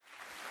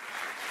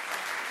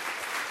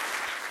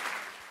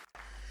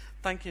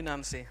Thank you,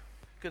 Nancy.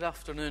 Good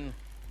afternoon.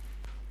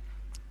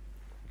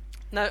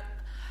 Now,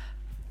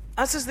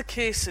 as is the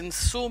case in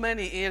so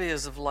many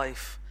areas of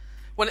life,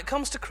 when it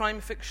comes to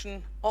crime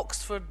fiction,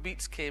 Oxford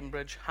beats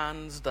Cambridge,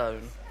 hands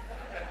down.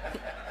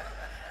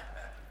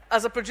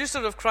 As a producer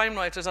of crime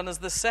writers and as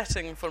the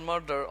setting for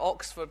murder,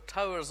 Oxford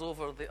towers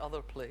over the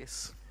other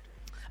place.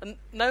 And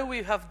now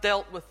we have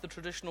dealt with the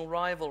traditional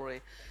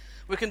rivalry,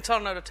 we can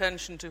turn our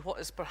attention to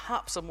what is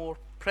perhaps a more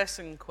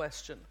pressing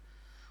question.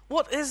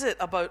 What is it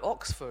about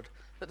Oxford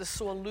that is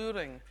so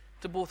alluring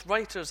to both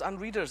writers and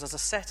readers as a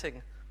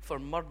setting for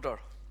murder?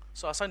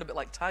 So I sound a bit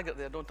like Taggart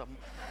there, don't I?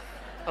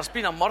 There's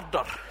been a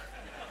murder.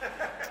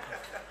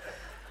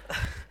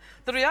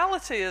 The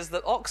reality is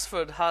that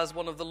Oxford has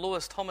one of the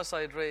lowest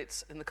homicide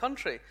rates in the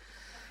country.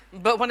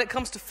 But when it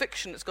comes to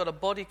fiction, it's got a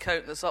body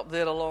count that's up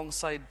there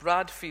alongside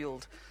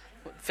Bradfield,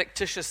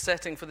 fictitious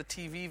setting for the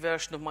TV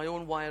version of My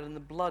Own Wire in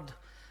the Blood,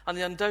 and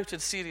the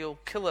undoubted serial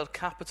killer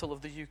capital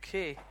of the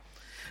UK.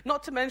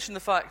 Not to mention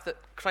the fact that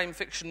crime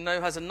fiction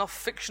now has enough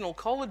fictional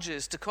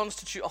colleges to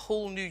constitute a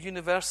whole new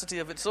university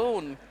of its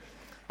own.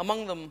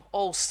 Among them,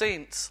 All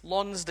Saints,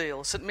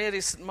 Lonsdale, St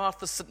Mary's, St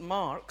Martha's, St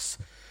Mark's,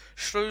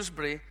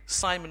 Shrewsbury,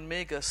 Simon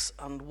Magus,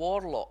 and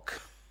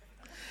Warlock.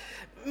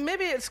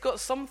 Maybe it's got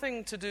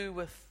something to do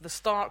with the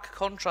stark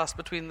contrast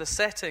between the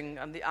setting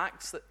and the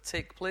acts that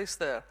take place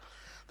there.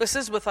 This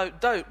is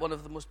without doubt one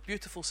of the most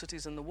beautiful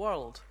cities in the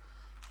world,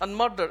 and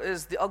murder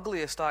is the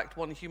ugliest act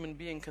one human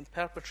being can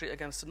perpetrate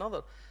against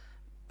another.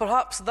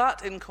 Perhaps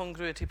that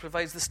incongruity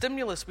provides the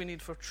stimulus we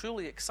need for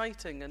truly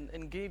exciting and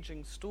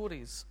engaging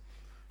stories.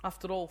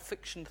 After all,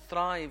 fiction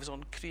thrives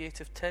on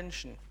creative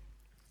tension.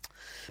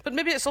 But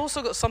maybe it's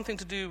also got something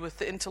to do with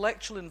the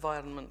intellectual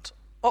environment.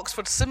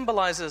 Oxford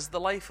symbolises the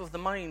life of the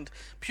mind,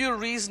 pure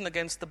reason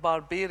against the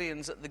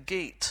barbarians at the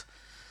gate.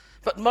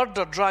 But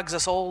murder drags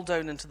us all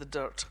down into the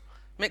dirt,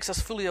 makes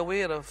us fully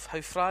aware of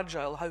how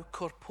fragile, how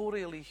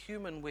corporeally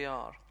human we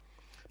are.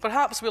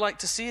 Perhaps we like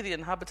to see the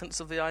inhabitants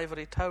of the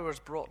ivory towers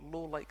brought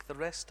low like the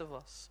rest of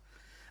us.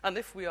 And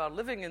if we are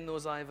living in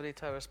those ivory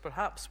towers,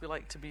 perhaps we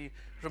like to be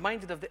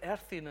reminded of the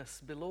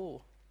earthiness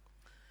below.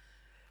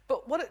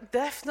 But what it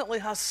definitely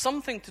has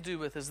something to do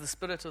with is the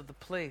spirit of the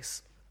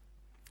place.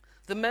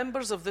 The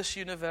members of this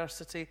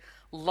university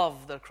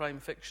love their crime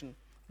fiction,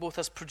 both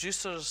as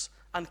producers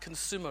and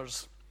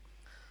consumers.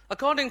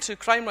 According to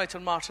crime writer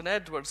Martin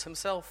Edwards,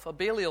 himself a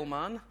Balliol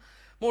man,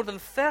 more than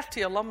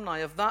 30 alumni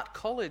of that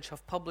college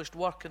have published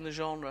work in the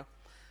genre.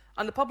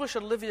 And the publisher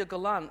Livia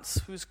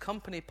Gollancz, whose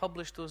company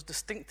published those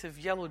distinctive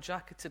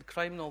yellow-jacketed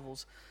crime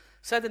novels,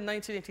 said in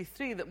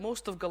 1983 that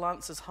most of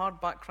Gollantz's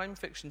hardback crime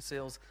fiction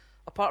sales,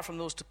 apart from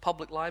those to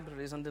public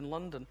libraries and in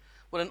London,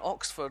 were in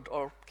Oxford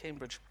or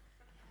Cambridge.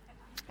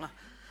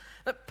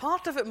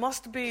 Part of it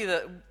must be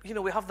that,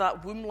 we have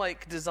that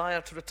womb-like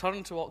desire to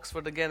return to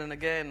Oxford again and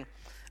again.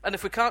 And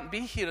if we can't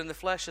be here in the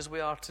flesh as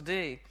we are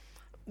today,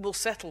 we'll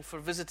settle for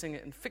visiting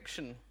it in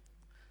fiction.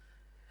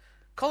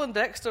 Colin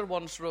Dexter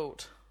once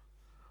wrote,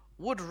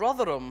 "Would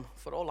Rotherham,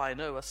 for all I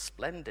know a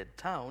splendid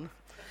town,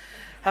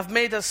 have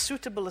made as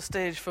suitable a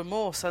stage for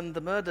Morse and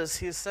the murders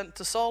he is sent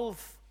to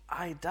solve?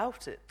 I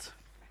doubt it."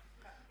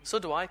 So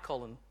do I,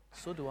 Colin.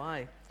 So do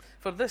I.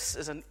 For this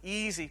is an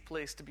easy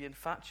place to be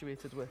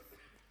infatuated with.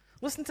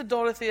 Listen to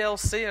Dorothy L.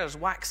 Sayers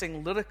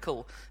waxing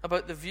lyrical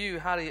about the view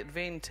Harriet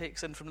Vane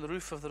takes in from the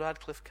roof of the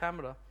Radcliffe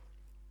camera.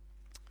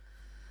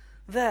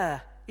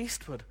 There,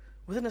 eastward,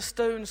 within a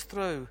stone's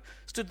throw,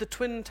 stood the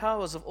twin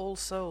towers of All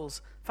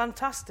Souls,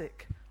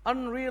 fantastic,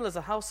 unreal as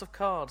a house of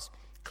cards,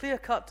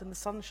 clear-cut in the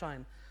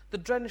sunshine, the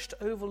drenched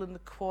oval in the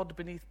quad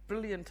beneath,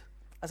 brilliant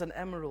as an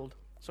emerald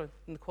in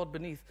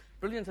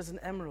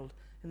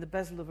the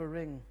bezel of a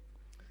ring.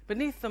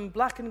 Beneath them,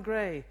 black and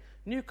grey,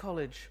 New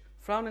College,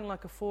 frowning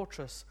like a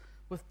fortress,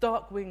 with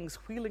dark wings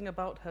wheeling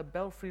about her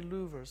belfry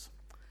louvers.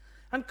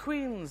 And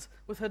Queen's,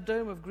 with her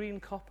dome of green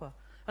copper,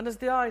 and as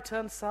the eye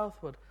turned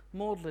southward,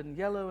 Magdalen,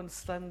 yellow and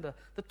slender,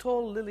 the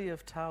tall lily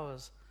of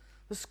towers,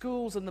 the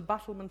schools and the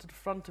battlemented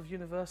front of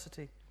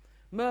University,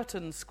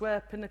 Merton,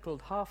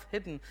 square-pinnacled,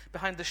 half-hidden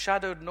behind the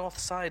shadowed north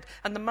side,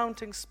 and the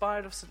mounting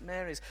spire of St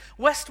Mary's.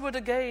 Westward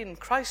again,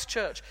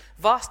 Christchurch,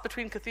 vast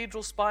between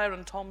Cathedral Spire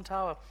and Tom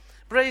Tower.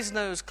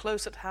 Brasenose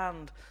close at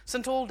hand,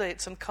 St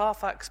Aldate's and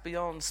Carfax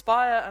beyond,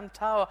 spire and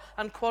tower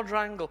and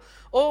quadrangle,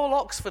 all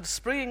Oxford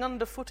springing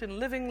underfoot in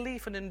living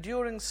leaf and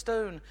enduring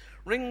stone,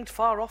 ringed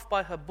far off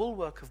by her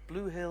bulwark of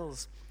blue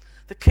hills.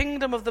 The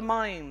kingdom of the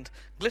mind,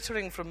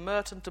 glittering from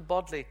Merton to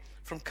Bodley,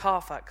 from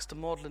Carfax to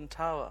Magdalen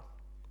Tower.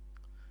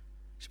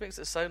 Which makes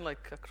it sound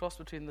like a cross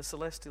between the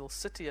Celestial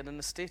City and an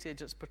estate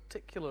agent's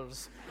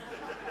particulars.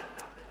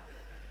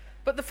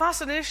 But the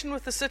fascination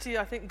with the city,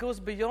 I think, goes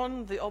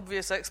beyond the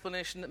obvious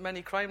explanation that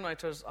many crime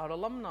writers are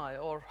alumni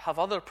or have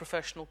other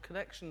professional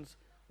connections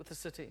with the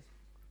city.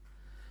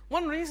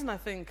 One reason, I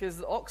think, is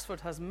that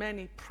Oxford has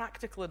many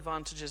practical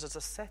advantages as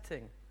a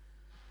setting.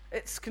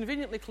 It's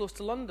conveniently close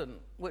to London,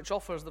 which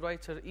offers the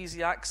writer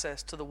easy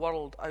access to the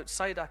world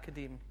outside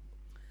academe.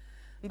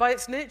 And by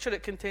its nature,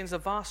 it contains a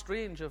vast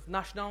range of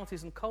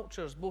nationalities and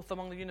cultures, both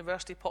among the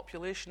university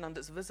population and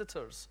its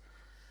visitors.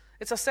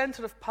 It's a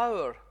centre of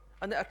power,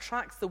 and it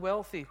attracts the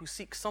wealthy who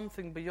seek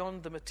something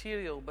beyond the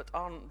material but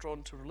aren't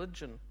drawn to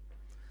religion.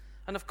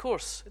 And of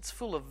course, it's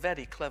full of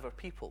very clever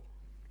people.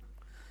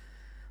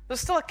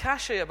 There's still a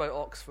cachet about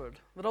Oxford.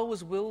 There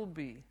always will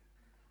be.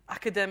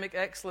 Academic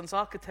excellence,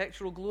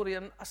 architectural glory,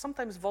 and a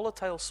sometimes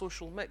volatile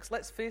social mix.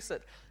 Let's face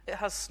it, it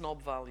has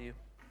snob value.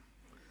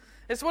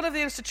 It's one of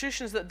the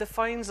institutions that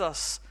defines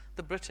us,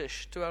 the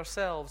British, to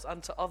ourselves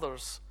and to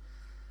others.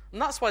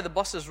 And that's why the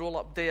buses roll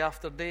up day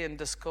after day and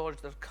disgorge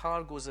their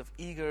cargoes of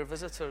eager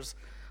visitors.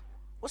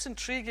 What's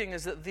intriguing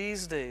is that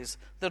these days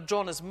they're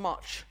drawn as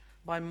much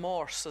by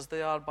Morse as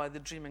they are by the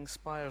dreaming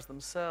spires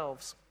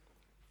themselves.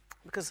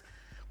 Because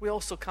we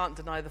also can't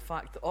deny the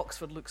fact that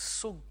Oxford looks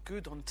so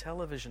good on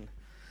television,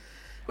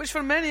 which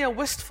for many a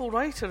wistful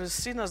writer is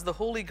seen as the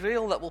holy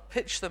grail that will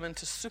pitch them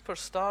into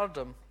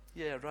superstardom.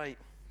 Yeah, right.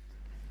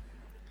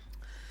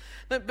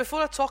 Now,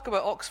 before I talk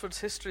about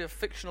Oxford's history of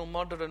fictional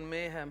murder and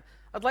mayhem,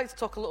 I'd like to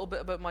talk a little bit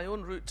about my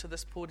own route to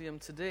this podium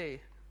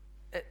today.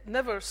 It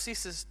never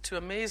ceases to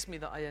amaze me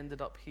that I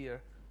ended up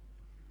here.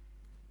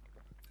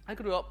 I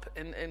grew up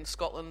in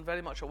Scotland,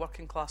 very much a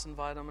working class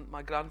environment.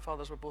 My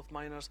grandfathers were both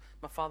miners.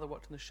 My father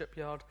worked in the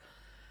shipyard.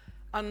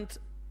 And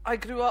I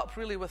grew up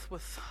really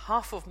with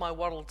half of my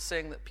world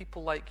saying that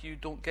people like you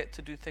don't get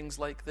to do things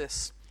like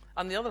this,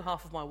 and the other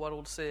half of my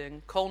world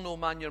saying, call no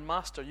man your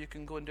master, you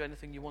can go and do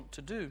anything you want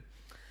to do.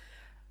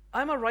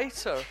 I'm a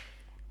writer,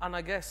 and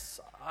I guess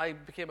I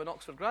became an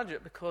Oxford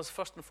graduate because,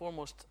 first and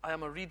foremost, I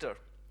am a reader.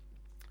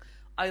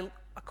 I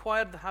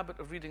acquired the habit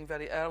of reading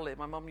very early.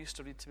 My mum used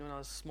to read to me when I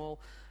was small,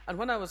 and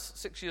when I was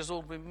 6 years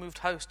old, we moved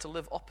house to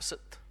live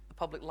opposite the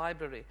public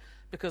library,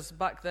 because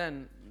back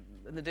then,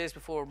 in the days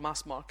before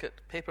mass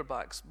market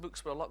paperbacks,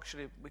 books were a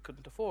luxury we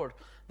couldn't afford.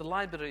 The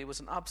library was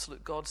an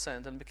absolute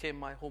godsend and became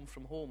my home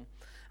from home.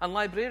 And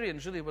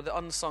librarians really were the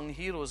unsung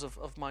heroes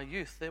of my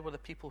youth. They were the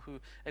people who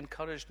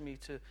encouraged me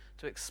to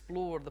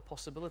explore the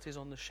possibilities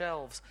on the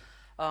shelves.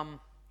 I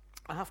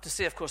have to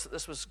say, of course, that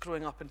this was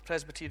growing up in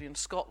Presbyterian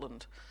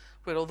Scotland,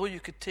 where although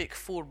you could take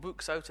 4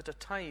 books out at a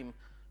time,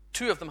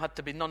 2 of them had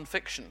to be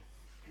non-fiction.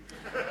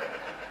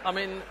 I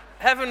mean,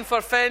 heaven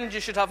forfend you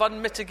should have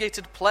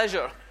unmitigated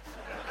pleasure.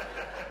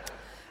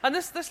 And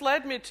this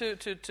led me to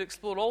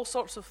explore all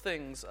sorts of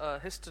things,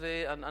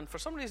 history, and for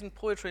some reason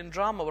poetry and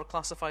drama were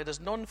classified as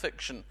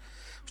non-fiction,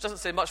 which doesn't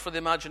say much for the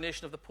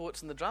imagination of the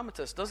poets and the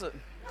dramatists, does it?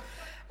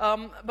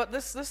 But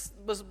this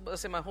was, I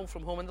say, my home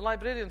from home, and the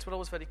librarians were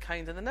always very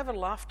kind, and they never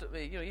laughed at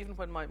me, even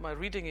when my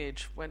reading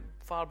age went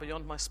far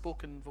beyond my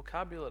spoken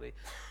vocabulary.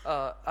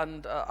 I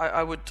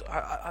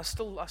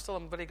still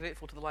am very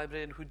grateful to the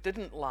librarian who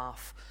didn't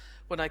laugh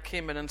when I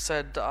came in and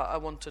said I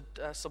wanted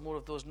some more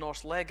of those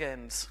Norse leg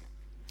ends.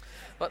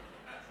 But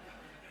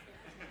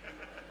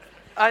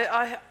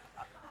I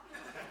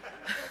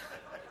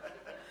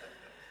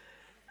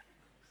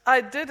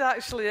did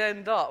actually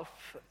end up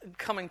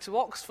coming to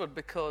Oxford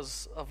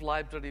because of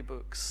library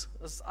books.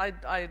 As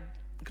I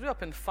grew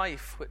up in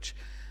Fife, which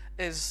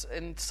is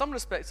in some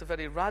respects a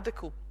very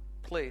radical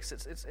place.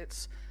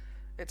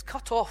 It's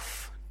cut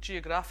off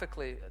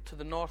geographically to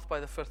the north by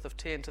the Firth of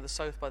Tay and to the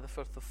south by the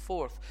Firth of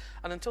Forth.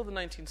 And until the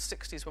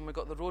 1960s, when we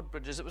got the road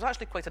bridges, it was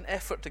actually quite an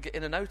effort to get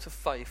in and out of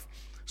Fife,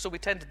 so we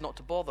tended not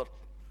to bother.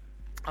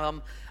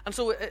 And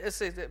so it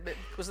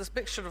was this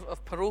mixture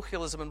of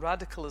parochialism and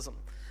radicalism.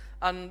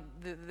 And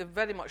the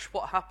very much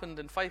what happened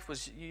in Fife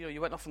was,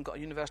 you went off and got a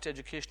university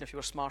education if you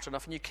were smart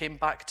enough, and you came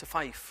back to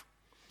Fife,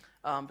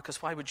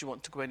 because why would you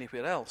want to go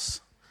anywhere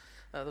else?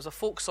 There's a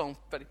folk song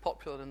very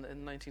popular in the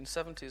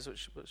 1970s,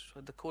 which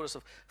had the chorus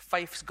of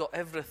 "Fife's got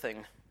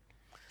everything,"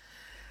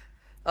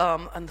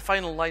 and the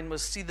final line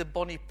was "See the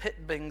bonny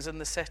pit bings in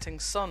the setting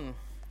sun."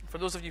 For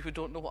those of you who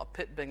don't know what a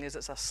pit bing is,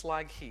 it's a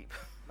slag heap.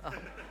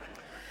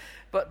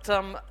 But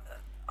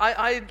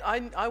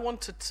I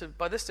wanted to.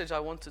 By this stage, I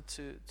wanted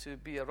to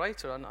be a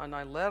writer, and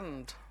I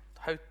learned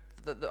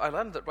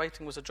that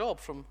writing was a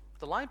job from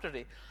the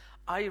library.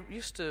 I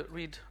used to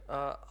read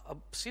a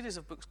series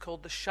of books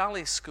called The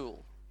Shalley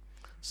School.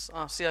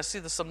 I see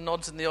there's some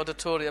nods in the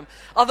auditorium.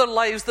 Other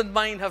lives than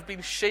mine have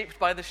been shaped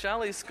by the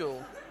Shalley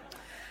School.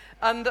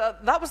 And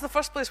that was the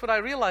first place where I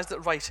realized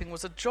that writing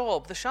was a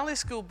job. The Shalley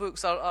School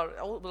books are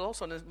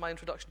also my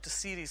introduction to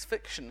series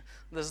fiction.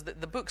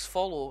 The books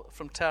follow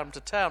from term to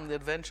term the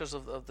adventures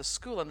of the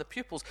school and the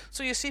pupils.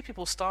 So you see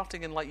people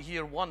starting in like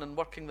year 1 and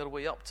working their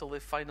way up till they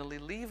finally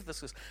leave the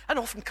school, and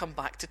often come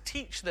back to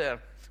teach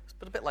there. It's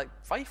been a bit like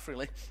Fife,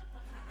 really.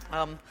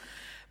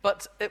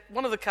 But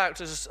one of the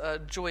characters,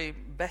 Joey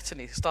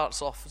Bettany,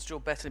 starts off as Joe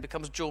Bettany,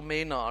 becomes Joe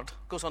Maynard,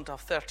 goes on to have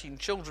 13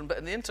 children, but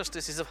in the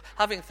interstices of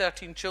having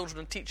 13 children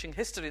and teaching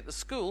history at the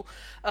school,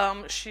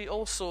 she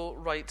also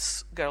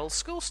writes girls'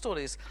 school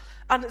stories.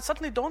 And it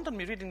suddenly dawned on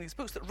me reading these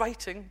books that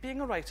writing, being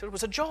a writer,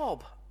 was a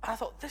job. And I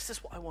thought, this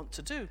is what I want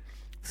to do.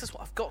 This is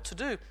what I've got to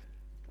do.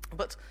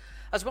 But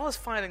as well as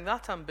firing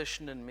that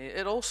ambition in me,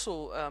 it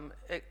also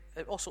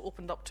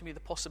opened up to me the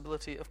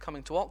possibility of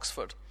coming to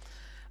Oxford.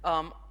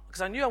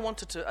 because I knew I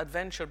wanted to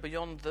adventure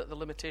beyond the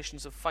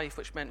limitations of Fife,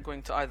 which meant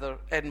going to either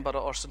Edinburgh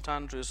or St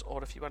Andrews,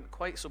 or if you weren't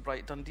quite so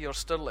bright, Dundee or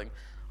Stirling.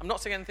 I'm not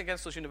saying anything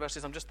against those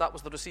universities, that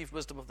was the received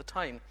wisdom of the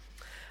time.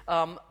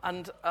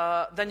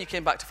 Then you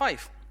came back to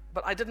Fife,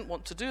 but I didn't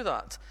want to do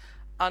that.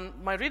 And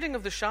my reading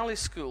of the Shalley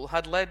School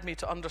had led me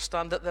to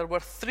understand that there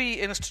were 3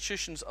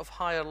 institutions of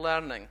higher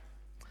learning.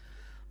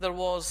 There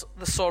was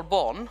the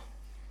Sorbonne,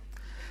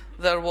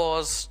 there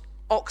was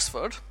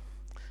Oxford,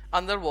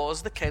 and there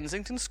was the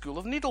Kensington School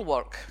of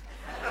Needlework.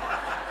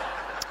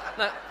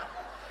 Now,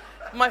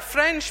 my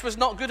French was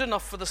not good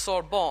enough for the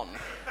Sorbonne.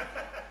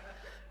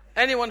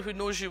 Anyone who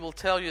knows you will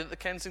tell you that the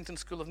Kensington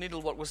School of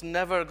Needlework was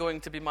never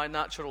going to be my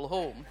natural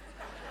home.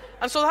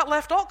 And so that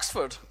left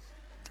Oxford.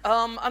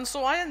 And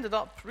so I ended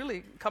up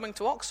really coming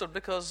to Oxford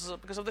because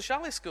of the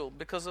Shalley School,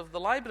 because of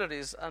the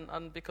libraries,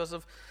 and because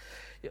of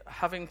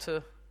having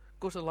to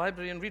go to the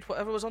library and read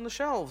whatever was on the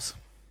shelves.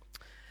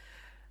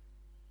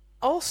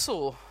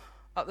 Also,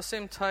 at the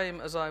same time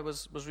as I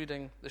was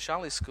reading the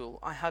Shalley School,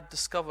 I had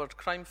discovered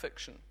crime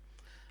fiction.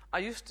 I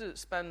used to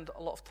spend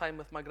a lot of time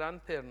with my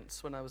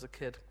grandparents when I was a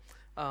kid,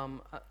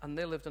 and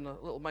they lived in a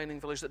little mining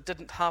village that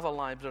didn't have a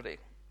library.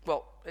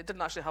 Well, it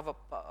didn't actually have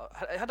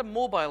it had a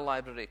mobile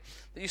library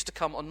that used to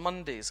come on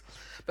Mondays.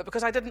 But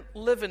because I didn't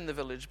live in the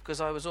village, because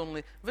I was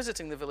only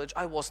visiting the village,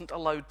 I wasn't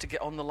allowed to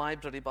get on the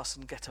library bus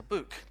and get a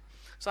book.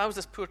 So I was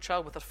this poor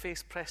child with her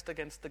face pressed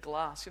against the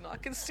glass. I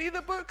can see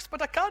the books,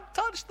 but I can't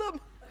touch them.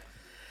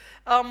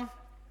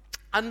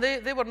 And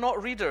they were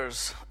not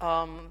readers.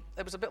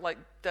 It was a bit like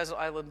Desert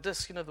Island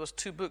Disc. There was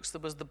 2 books.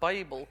 There was the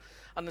Bible,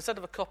 and instead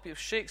of a copy of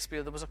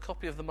Shakespeare, there was a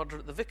copy of The Murder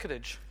at the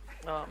Vicarage,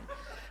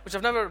 which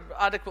I've never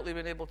adequately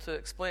been able to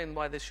explain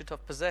why they should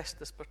have possessed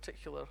this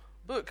particular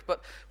book.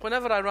 But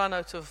whenever I ran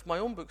out of my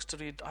own books to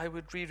read, I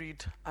would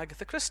reread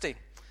Agatha Christie.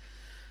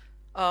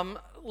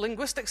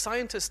 Linguistic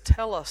scientists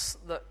tell us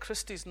that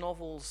Christie's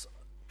novels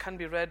can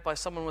be read by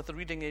someone with a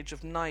reading age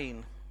of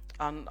 9.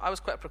 And I was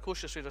quite a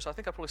precocious reader, so I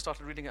think I probably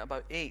started reading at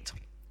about 8.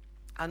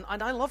 And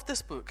I loved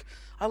this book.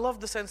 I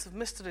loved the sense of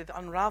mystery, the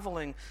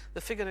unraveling,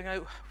 the figuring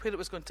out where it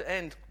was going to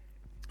end,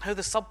 how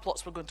the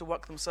subplots were going to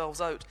work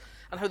themselves out,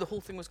 and how the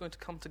whole thing was going to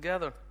come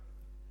together.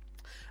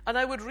 And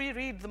I would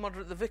reread The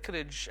Murder at the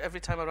Vicarage every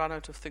time I ran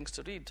out of things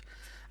to read.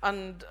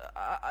 And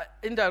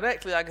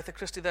indirectly, Agatha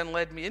Christie then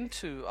led me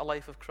into a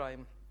life of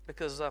crime,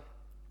 because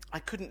I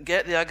couldn't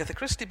get the Agatha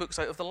Christie books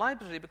out of the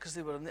library because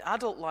they were in the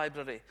adult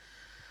library.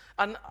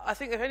 And I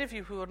think if any of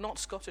you who are not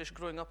Scottish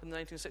growing up in the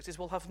 1960s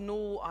will have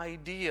no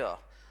idea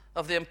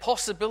of the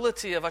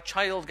impossibility of a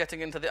child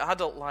getting into the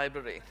adult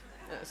library.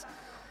 Yes.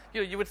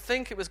 You would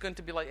think it was going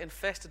to be like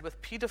infested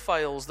with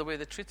paedophiles the way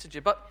they treated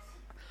you. But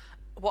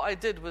what I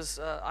did was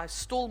I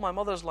stole my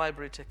mother's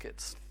library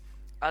tickets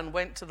and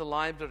went to the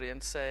library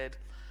and said,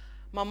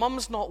 "My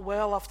mum's not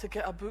well, I have to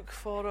get a book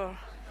for her."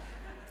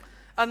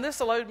 And this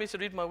allowed me to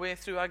read my way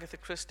through Agatha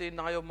Christie,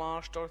 Niall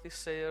Marsh, Dorothy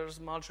Sayers,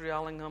 Marjorie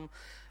Allingham,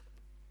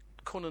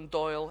 Conan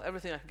Doyle,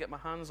 everything I could get my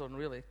hands on,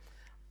 really.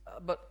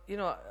 But,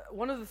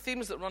 one of the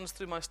themes that runs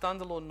through my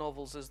standalone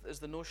novels is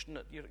the notion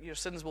that your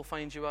sins will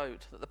find you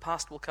out, that the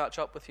past will catch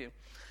up with you.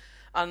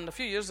 And a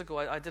few years ago,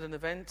 I did an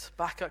event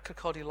back at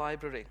Kirkcaldy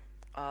Library.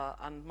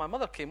 And my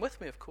mother came with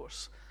me, of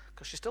course,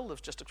 because she still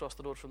lives just across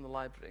the road from the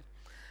library.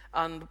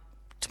 And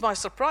to my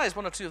surprise,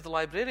 1 or 2 of the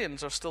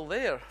librarians are still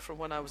there from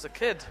when I was a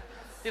kid.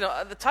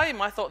 At the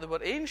time, I thought they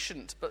were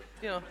ancient, but,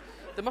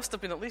 they must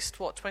have been at least,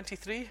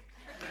 23?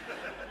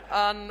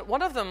 And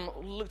one of them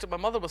looked at my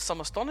mother with some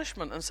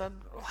astonishment and said,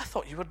 "Oh, I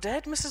thought you were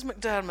dead, Mrs.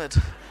 McDermott."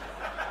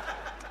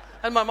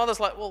 And my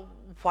mother's like, "Well,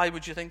 why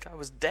would you think I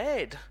was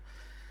dead?"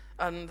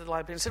 And the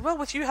librarian said, "Well,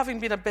 with you having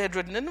been a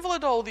bedridden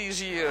invalid all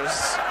these years."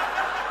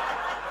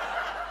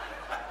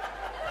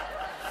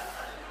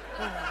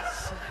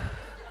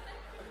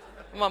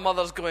 My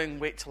mother's going,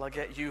 "Wait till I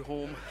get you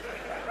home."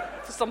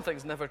 Some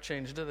things never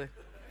change, do they?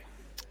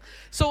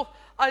 So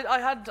I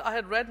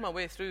had read my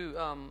way through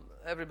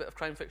every bit of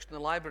crime fiction the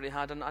library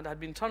had, and I'd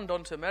been turned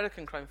on to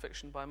American crime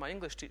fiction by my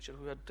English teacher,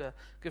 who had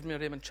given me a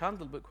Raymond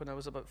Chandler book when I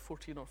was about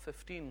 14 or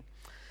 15.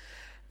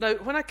 Now,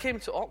 when I came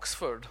to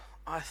Oxford,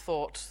 I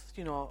thought,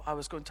 I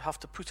was going to have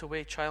to put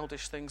away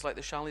childish things like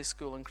the Shalley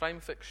School and crime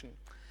fiction.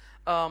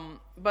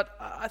 But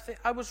I think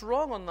I was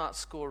wrong on that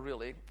score,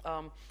 really,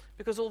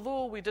 because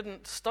although we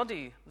didn't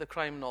study the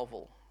crime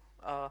novel,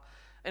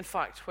 in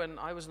fact, when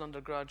I was an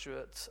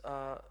undergraduate,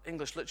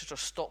 English literature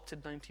stopped in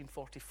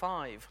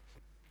 1945.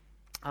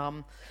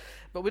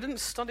 But we didn't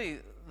study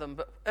them,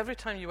 but every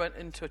time you went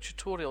into a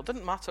tutorial, it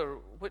didn't matter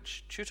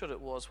which tutor it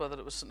was, whether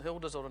it was St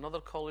Hilda's or another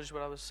college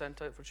where I was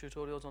sent out for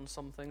tutorials on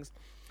some things,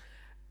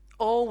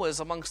 always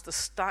amongst the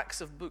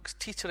stacks of books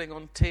teetering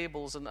on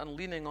tables and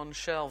leaning on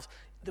shelves,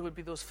 there would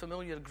be those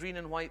familiar green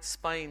and white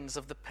spines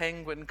of the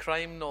Penguin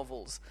crime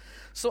novels.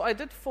 So I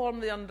did form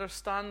the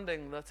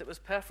understanding that it was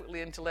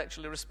perfectly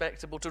intellectually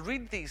respectable to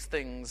read these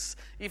things,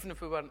 even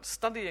if we weren't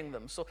studying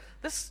them. So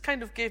this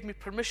kind of gave me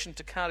permission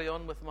to carry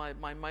on with my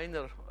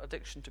minor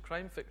addiction to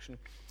crime fiction.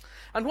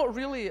 And what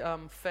really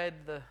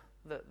fed the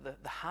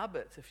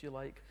habit, if you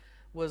like,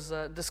 was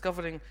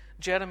discovering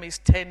Jeremy's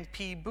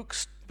 10p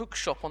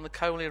bookshop on the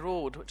Cowley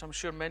Road, which I'm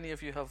sure many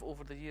of you have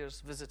over the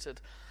years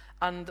visited.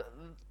 And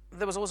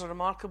there was always a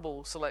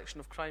remarkable selection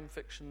of crime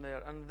fiction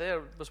there. And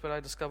there was where I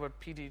discovered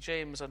P.D.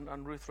 James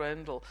and Ruth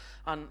Rendell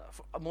and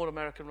more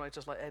American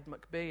writers like Ed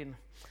McBain.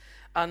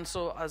 And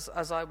so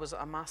as I was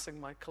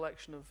amassing my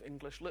collection of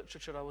English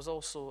literature, I was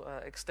also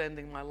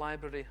extending my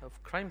library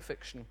of crime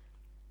fiction.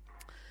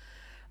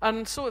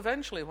 And so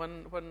eventually,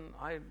 when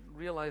I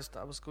realized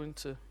I was going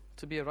to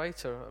be a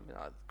writer,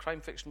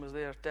 crime fiction was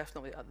there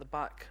definitely at the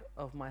back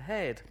of my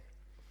head.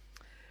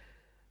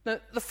 Now,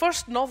 the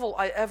first novel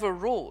I ever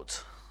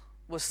wrote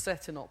was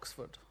set in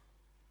Oxford.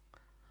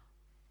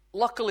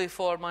 Luckily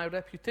for my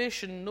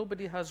reputation,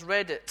 nobody has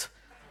read it,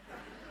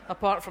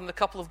 apart from the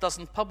couple of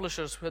dozen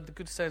publishers who had the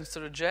good sense to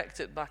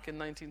reject it back in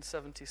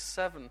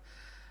 1977.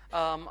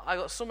 I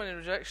got so many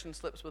rejection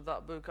slips with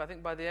that book. I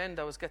think by the end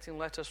I was getting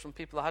letters from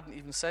people I hadn't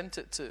even sent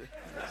it to.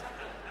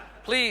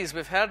 Please,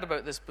 we've heard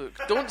about this book.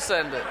 Don't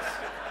send it.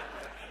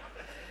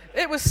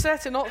 It was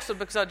set in Oxford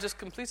because I'd just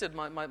completed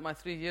my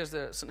 3 years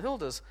there at St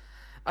Hilda's.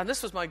 And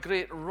this was my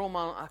great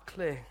roman à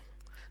clé,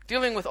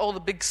 dealing with all the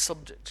big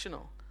subjects,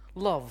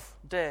 love,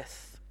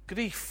 death,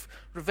 grief,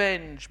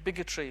 revenge,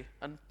 bigotry,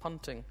 and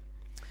punting.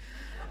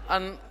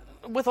 And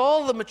with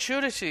all the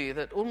maturity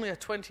that only a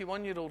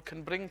 21-year-old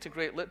can bring to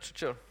great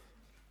literature.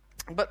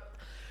 But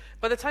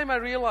by the time I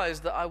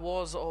realized that I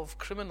was of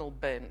criminal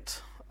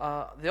bent,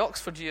 the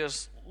Oxford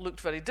years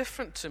looked very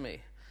different to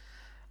me.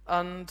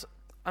 And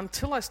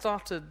until I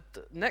started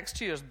next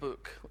year's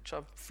book, which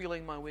I'm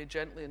feeling my way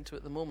gently into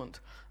at the moment,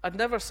 I'd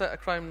never set a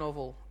crime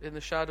novel in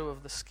the shadow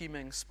of the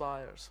scheming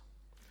spires.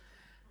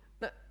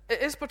 Now,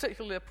 it is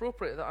particularly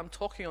appropriate that I'm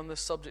talking on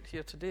this subject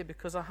here today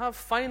because I have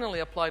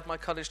finally applied my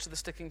courage to the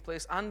sticking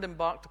place and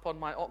embarked upon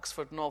my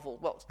Oxford novel.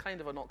 Well, it's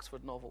kind of an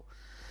Oxford novel,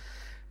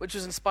 which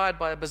was inspired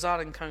by a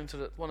bizarre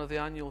encounter at one of the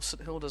annual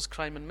St Hilda's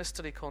Crime and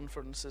Mystery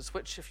conferences,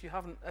 which, if you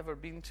haven't ever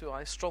been to,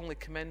 I strongly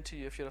commend to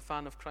you if you're a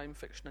fan of crime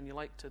fiction and you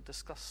like to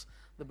discuss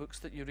the books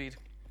that you read.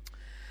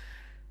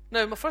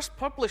 Now, my first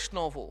published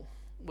novel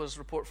was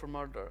Report for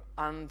Murder,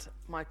 and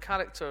my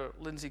character,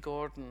 Lindsay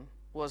Gordon,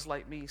 was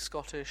like me,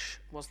 Scottish,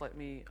 was like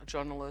me, a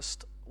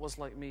journalist, was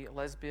like me, a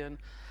lesbian,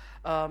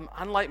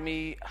 and like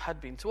me,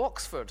 had been to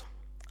Oxford.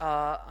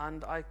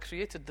 And I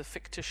created the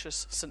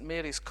fictitious St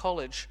Mary's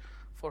College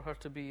for her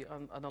to be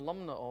an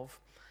alumna of.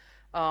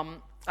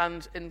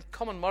 And in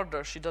Common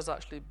Murder, she does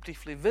actually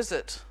briefly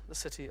visit the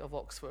city of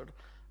Oxford.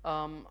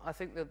 I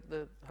think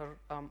that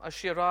as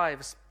she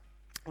arrives,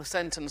 the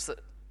sentence that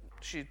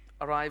she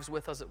arrives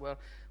with, as it were,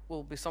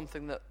 will be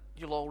something that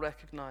you'll all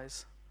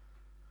recognise.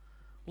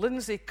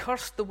 Lindsay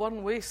cursed the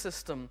one-way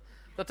system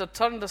that had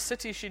turned a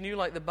city she knew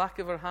like the back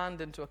of her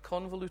hand into a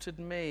convoluted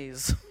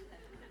maze.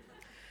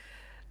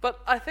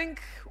 But I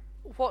think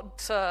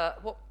what I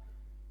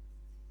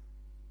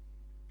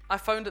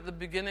found at the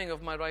beginning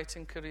of my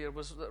writing career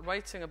was that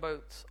writing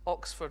about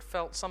Oxford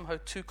felt somehow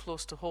too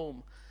close to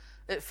home.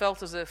 It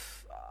felt as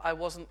if I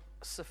wasn't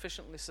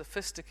sufficiently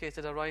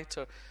sophisticated a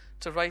writer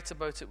to write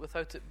about it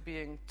without it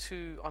being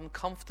too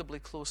uncomfortably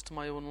close to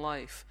my own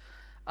life.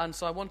 And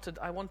so I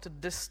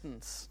wanted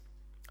distance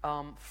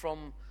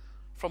from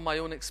my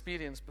own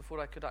experience before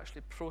I could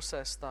actually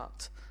process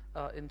that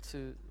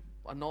into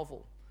a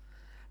novel.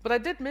 But I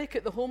did make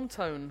it the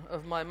hometown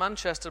of my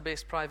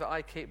Manchester-based private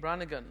eye, Kate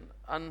Brannigan,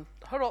 and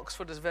her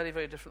Oxford is very,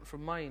 very different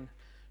from mine.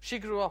 She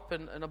grew up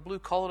in a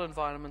blue-collar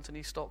environment in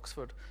East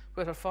Oxford,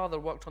 where her father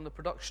worked on the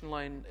production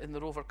line in the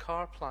Rover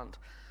car plant.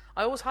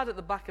 I always had at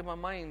the back of my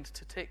mind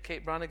to take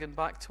Kate Brannigan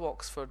back to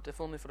Oxford,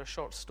 if only for a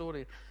short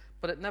story,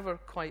 but it never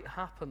quite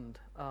happened.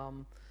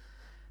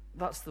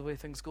 That's the way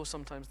things go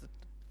sometimes.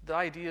 The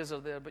ideas are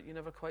there, but you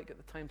never quite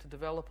get the time to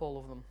develop all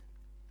of them.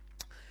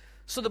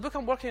 So the book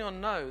I'm working on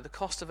now, The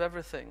Cost of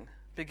Everything,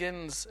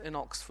 begins in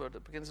Oxford.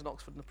 It begins in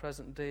Oxford in the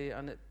present day,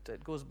 and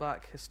it goes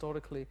back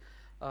historically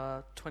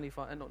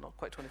 25, not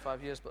quite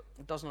 25 years, but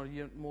a dozen or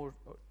more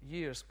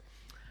years.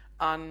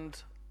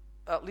 And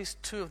at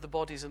least 2 of the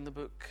bodies in the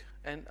book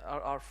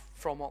are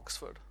from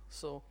Oxford.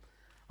 So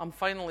I'm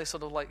finally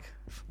sort of like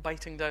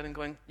biting down and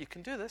going, you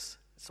can do this.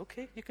 It's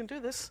okay, you can do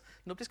this.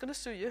 Nobody's going to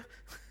sue you.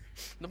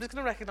 Nobody's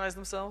going to recognize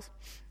themselves.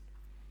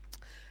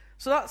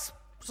 So that's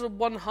sort of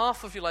one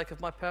half, if you like, of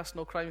my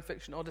personal crime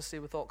fiction odyssey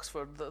with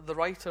Oxford, the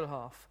writer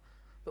half.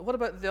 But what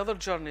about the other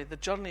journey, the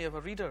journey of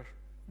a reader?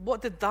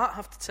 What did that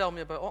have to tell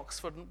me about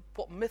Oxford? And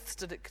what myths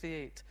did it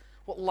create?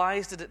 What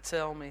lies did it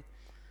tell me?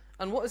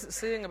 And what is it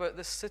saying about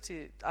this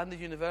city and the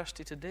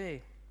university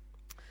today?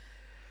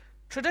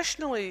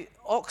 Traditionally,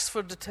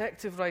 Oxford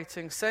detective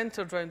writing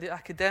centred around the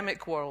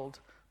academic world.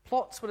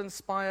 Plots were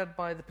inspired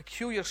by the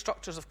peculiar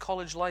structures of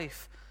college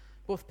life,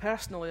 both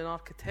personally and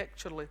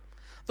architecturally.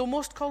 Though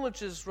most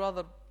colleges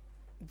rather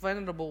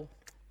venerable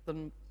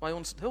than my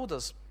own St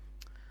Hilda's,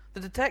 the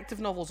detective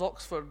novels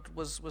Oxford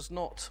was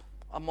not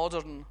a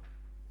modern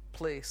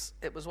place.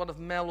 It was one of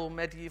mellow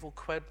medieval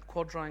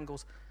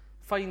quadrangles,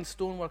 fine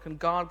stonework and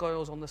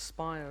gargoyles on the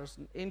spires,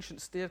 and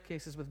ancient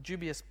staircases with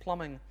dubious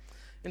plumbing,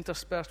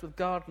 interspersed with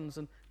gardens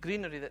and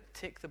greenery that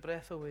take the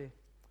breath away.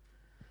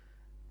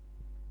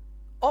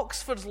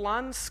 Oxford's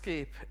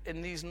landscape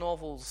in these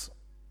novels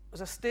is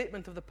a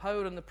statement of the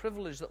power and the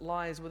privilege that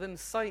lies within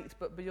sight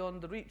but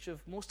beyond the reach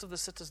of most of the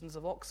citizens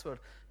of Oxford,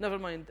 never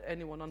mind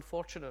anyone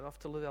unfortunate enough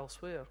to live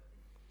elsewhere.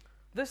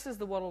 This is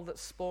the world that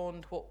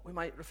spawned what we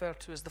might refer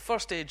to as the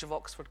first age of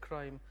Oxford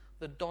crime,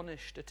 the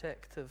Donish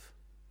detective.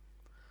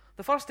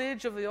 The first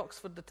age of the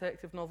Oxford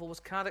detective novel was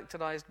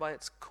characterised by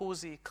its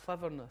cosy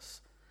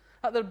cleverness.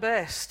 At their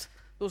best,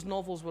 those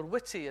novels were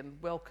witty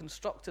and well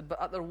constructed, but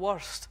at their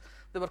worst,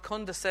 they were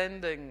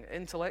condescending,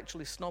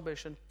 intellectually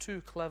snobbish, and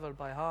too clever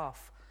by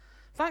half.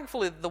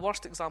 Thankfully, the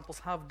worst examples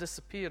have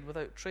disappeared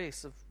without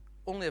trace,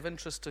 only of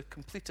interest to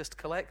completist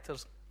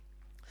collectors.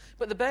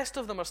 But the best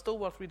of them are still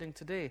worth reading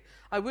today.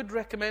 I would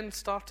recommend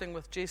starting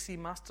with J.C.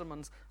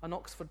 Masterman's An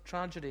Oxford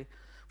Tragedy,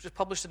 which was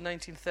published in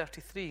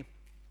 1933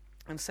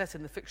 and set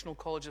in the fictional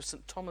College of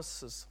St.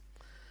 Thomas's.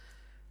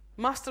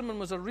 Masterman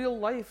was a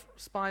real-life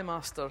spy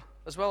master,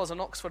 as well as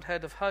an Oxford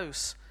head of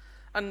house,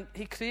 and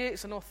he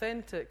creates an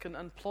authentic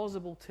and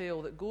plausible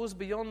tale that goes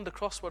beyond the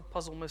crossword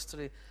puzzle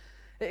mystery.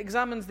 It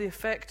examines the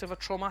effect of a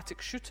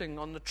traumatic shooting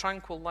on the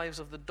tranquil lives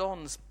of the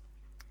Dons,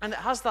 and it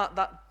has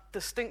that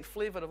distinct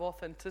flavour of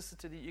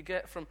authenticity that you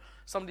get from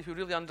somebody who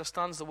really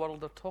understands the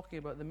world they're talking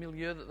about, the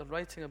milieu that they're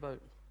writing about.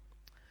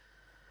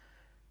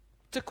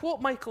 To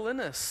quote Michael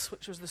Innes,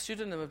 which was the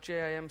pseudonym of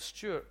J.I.M.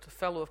 Stewart, a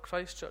fellow of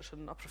Christ Church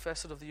and a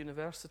professor of the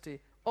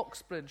university,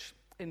 Oxbridge,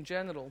 in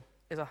general,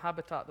 is a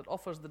habitat that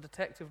offers the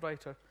detective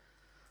writer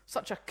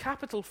such a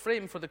capital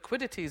frame for the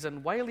quiddities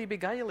and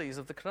wily-beguilies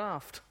of the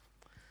craft.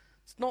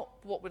 It's not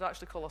what we'd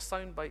actually call a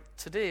soundbite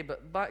today,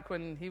 but back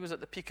when he was at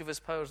the peak of his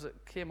powers, it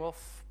came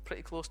off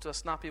pretty close to a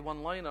snappy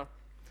one-liner.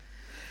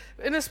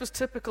 Innes was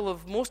typical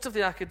of most of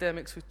the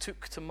academics who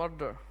took to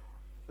murder.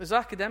 His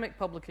academic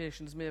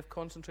publications may have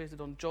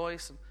concentrated on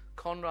Joyce and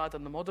Conrad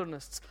and the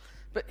modernists,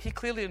 but he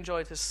clearly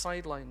enjoyed his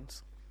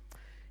sidelines.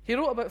 He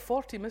wrote about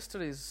 40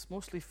 mysteries,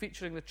 mostly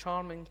featuring the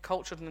charming,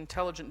 cultured and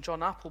intelligent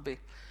John Appleby,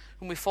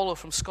 whom we follow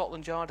from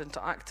Scotland Yard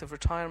into active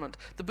retirement.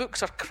 The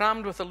books are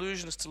crammed with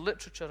allusions to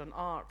literature and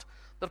art.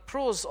 Their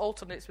prose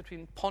alternates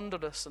between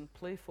ponderous and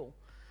playful.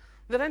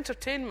 They're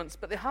entertainments,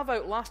 but they have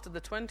outlasted the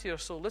 20 or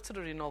so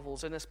literary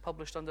novels Innes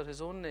published under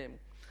his own name.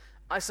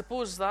 I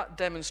suppose that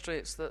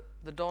demonstrates that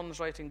the Dons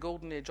writing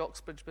Golden Age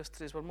Oxbridge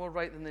mysteries were more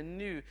right than they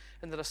knew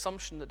in their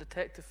assumption that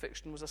detective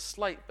fiction was a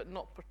slight but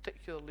not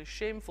particularly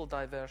shameful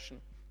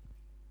diversion.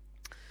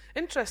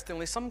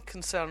 Interestingly, some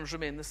concerns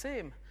remain the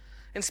same.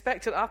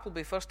 Inspector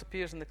Appleby first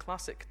appears in the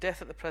classic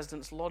Death at the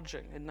President's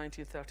Lodging in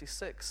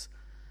 1936.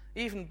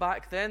 Even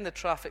back then, the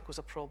traffic was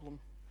a problem.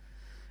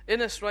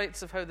 Innes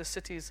writes of how the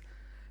city's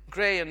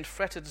grey and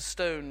fretted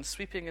stone,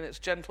 sweeping in its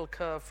gentle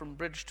curve from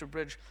bridge to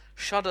bridge,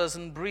 shudders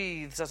and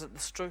breathes as at the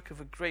stroke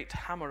of a great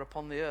hammer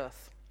upon the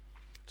earth.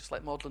 Just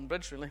like Magdalen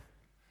Bridge, really.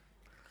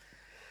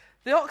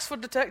 The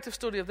Oxford detective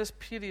story of this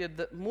period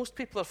that most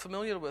people are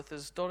familiar with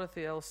is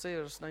Dorothy L.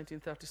 Sayers'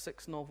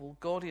 1936 novel,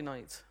 Gaudy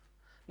Night.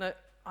 Now,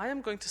 I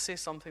am going to say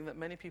something that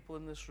many people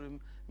in this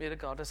room may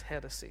regard as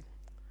heresy.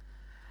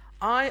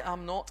 I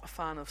am not a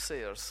fan of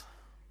Sayers.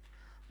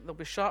 They'll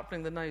be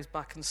sharpening the knives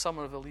back in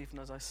Somerville even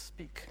as I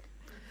speak.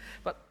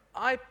 But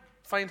I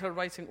find her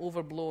writing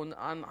overblown,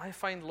 and I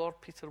find Lord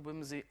Peter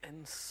Wimsey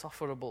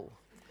insufferable.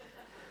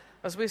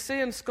 As we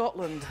say in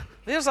Scotland,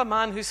 there's a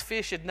man whose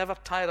face you'd never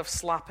tire of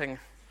slapping.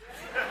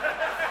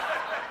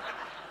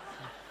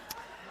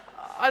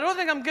 I don't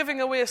think I'm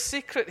giving away a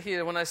secret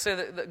here when I say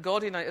that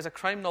Gaudy Night is a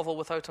crime novel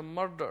without a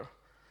murder.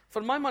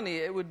 For my money,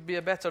 it would be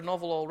a better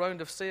novel all round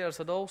if Sayers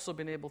had also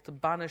been able to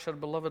banish her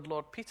beloved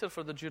Lord Peter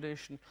for the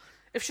duration.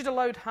 If she'd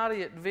allowed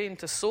Harriet Vane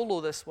to solo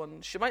this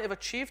one, she might have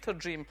achieved her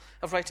dream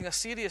of writing a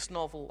serious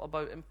novel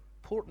about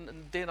important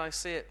and, dare I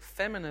say it,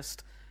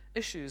 feminist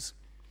issues.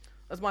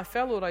 As my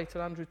fellow writer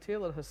Andrew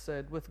Taylor has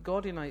said, with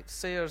Gaudy Night,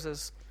 Sayers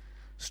is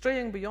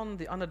straying beyond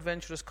the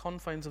unadventurous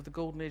confines of the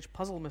Golden Age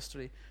puzzle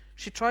mystery.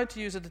 She tried to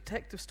use a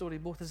detective story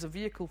both as a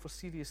vehicle for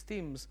serious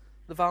themes,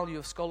 the value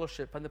of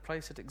scholarship and the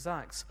price it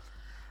exacts,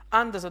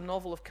 and as a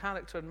novel of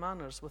character and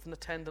manners with an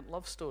attendant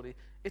love story.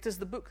 It is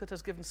the book that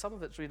has given some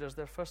of its readers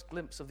their first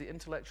glimpse of the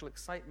intellectual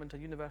excitement a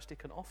university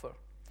can offer.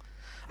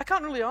 I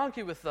can't really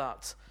argue with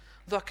that,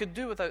 though I could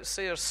do without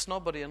Sayers'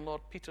 snobbery and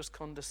Lord Peter's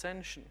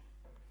condescension.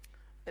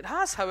 It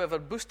has, however,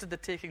 boosted the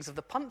takings of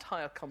the punt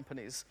hire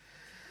companies.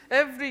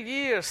 Every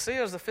year,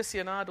 Sayers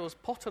aficionados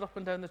potter up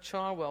and down the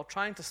Charwell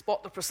trying to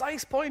spot the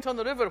precise point on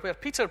the river where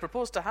Peter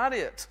proposed to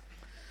Harriet.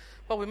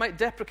 While we might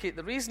deprecate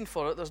the reason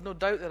for it, there's no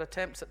doubt their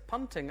attempts at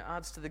punting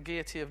adds to the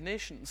gaiety of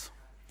nations.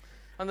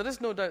 And there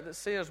is no doubt that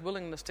Sayers'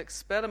 willingness to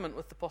experiment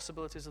with the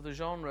possibilities of the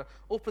genre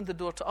opened the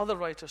door to other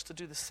writers to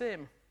do the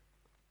same.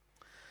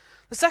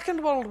 The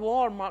Second World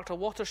War marked a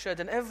watershed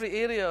in every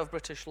area of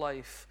British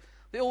life.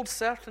 The old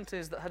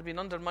certainties that had been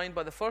undermined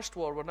by the First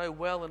War were now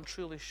well and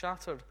truly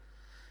shattered.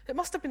 It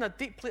must have been a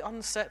deeply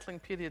unsettling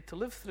period to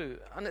live through,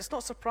 and it's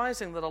not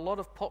surprising that a lot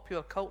of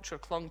popular culture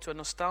clung to a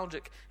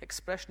nostalgic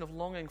expression of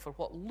longing for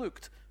what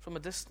looked, from a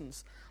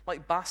distance,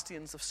 like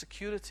bastions of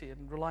security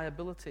and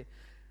reliability.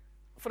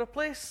 For a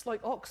place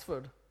like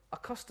Oxford,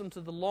 accustomed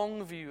to the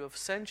long view of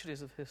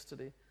centuries of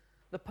history,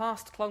 the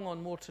past clung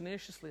on more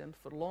tenaciously and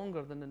for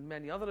longer than in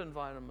many other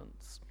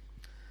environments.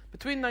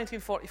 Between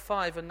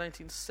 1945 and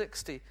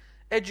 1960,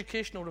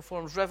 educational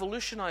reforms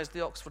revolutionised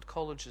the Oxford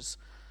colleges.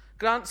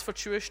 Grants for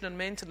tuition and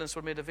maintenance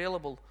were made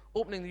available,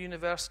 opening the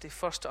university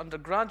first to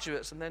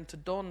undergraduates and then to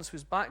dons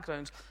whose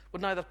backgrounds were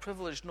neither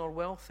privileged nor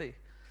wealthy.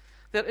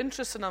 Their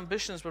interests and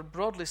ambitions were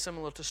broadly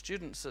similar to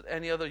students at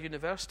any other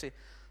university,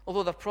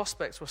 although their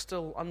prospects were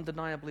still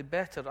undeniably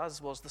better,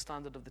 as was the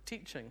standard of the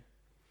teaching.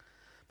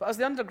 But as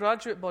the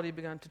undergraduate body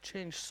began to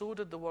change, so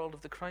did the world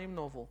of the crime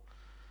novel.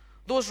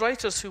 Those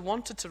writers who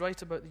wanted to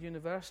write about the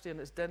university and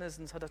its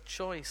denizens had a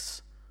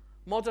choice: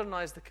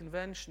 modernise the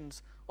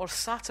conventions or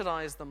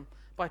satirise them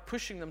by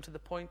pushing them to the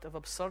point of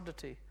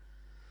absurdity.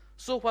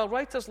 So while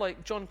writers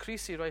like John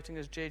Creasy, writing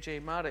as J.J.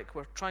 Marrick,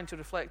 were trying to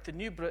reflect the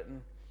new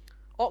Britain,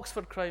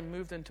 Oxford crime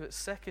moved into its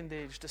second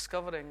age,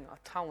 discovering a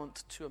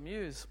talent to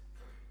amuse.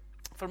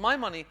 For my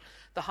money,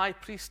 the high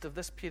priest of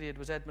this period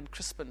was Edmund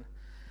Crispin.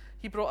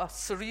 He brought a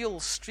surreal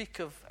streak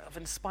of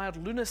inspired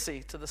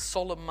lunacy to the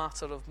solemn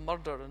matter of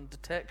murder and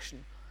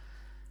detection.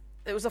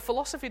 It was a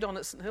philosophy don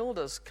at St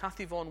Hilda's,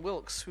 Cathy Vaughan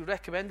Wilkes, who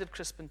recommended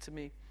Crispin to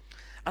me.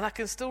 And I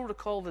can still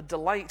recall the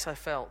delight I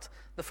felt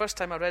the first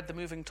time I read The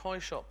Moving Toy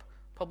Shop,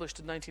 published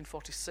in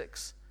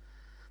 1946.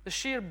 The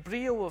sheer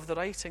brio of the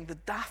writing, the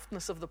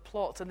daftness of the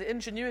plot, and the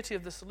ingenuity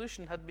of the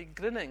solution had me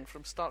grinning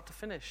from start to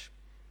finish.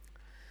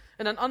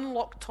 In an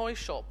unlocked toy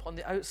shop on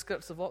the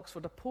outskirts of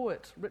Oxford, a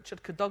poet,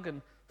 Richard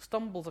Cadogan,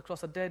 stumbles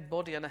across a dead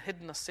body and a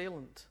hidden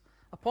assailant.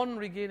 Upon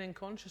regaining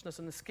consciousness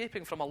and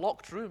escaping from a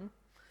locked room,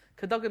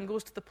 Cadogan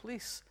goes to the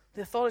police.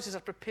 The authorities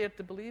are prepared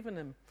to believe in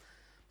him.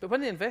 But when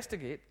they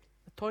investigate,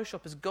 the toy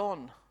shop is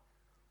gone.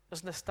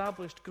 There's an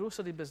established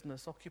grocery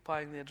business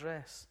occupying the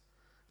address.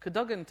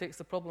 Cadogan takes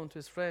the problem to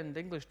his friend,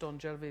 English Don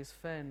Gervase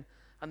Fenn,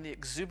 and the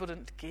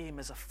exuberant game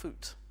is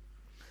afoot.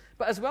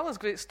 But as well as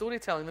great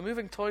storytelling, The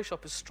Moving Toy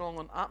Shop is strong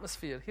on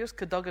atmosphere. Here's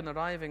Cadogan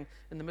arriving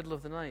in the middle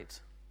of the night.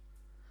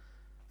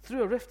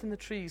 Through a rift in the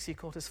trees, he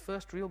caught his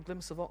first real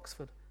glimpse of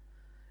Oxford.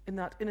 In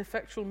that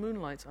ineffectual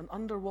moonlight, an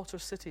underwater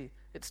city,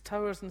 its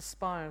towers and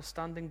spires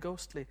standing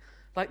ghostly,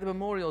 like the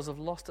memorials of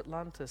lost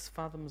Atlantis,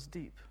 fathoms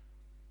deep.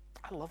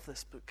 I love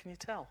this book, can you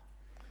tell?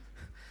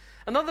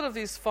 Another of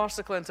these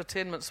farcical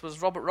entertainments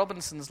was Robert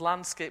Robinson's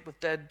Landscape with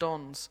Dead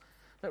Dawns.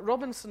 Now,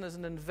 Robinson is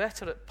an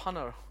inveterate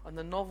punner, and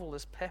the novel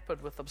is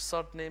peppered with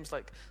absurd names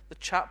like the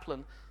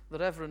chaplain, the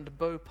Reverend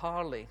Beau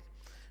Parley,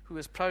 who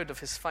is proud of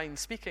his fine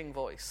speaking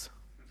voice.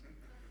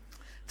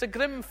 It's a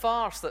grim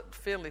farce that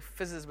fairly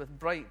fizzes with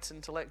bright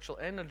intellectual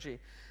energy,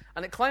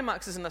 and it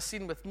climaxes in a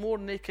scene with more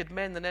naked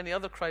men than any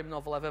other crime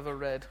novel I've ever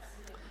read.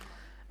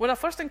 When I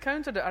first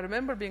encountered it, I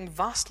remember being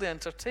vastly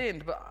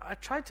entertained, but I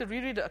tried to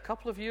reread it a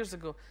couple of years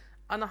ago,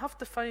 and I have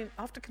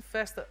to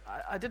confess that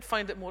I did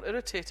find it more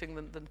irritating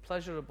than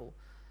pleasurable.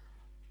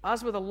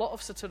 As with a lot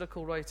of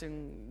satirical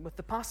writing, with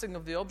the passing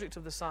of the object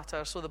of the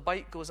satire, so the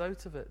bite goes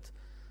out of it.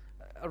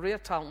 A rare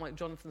talent like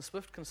Jonathan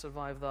Swift can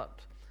survive that.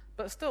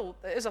 But still,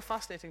 it is a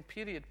fascinating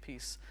period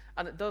piece,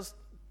 and it does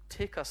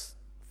take us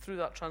through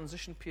that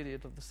transition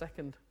period of the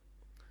second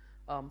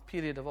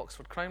period of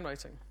Oxford crime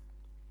writing.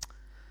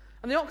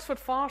 And the Oxford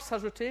farce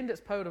has retained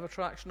its power of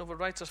attraction over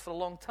writers for a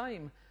long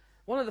time.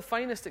 One of the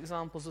finest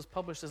examples was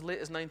published as late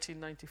as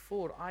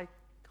 1994. I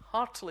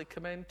heartily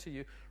commend to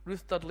you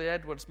Ruth Dudley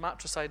Edwards'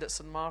 Matricide at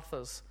St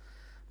Martha's.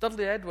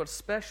 Dudley Edwards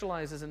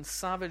specialises in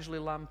savagely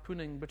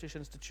lampooning British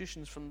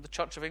institutions from the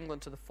Church of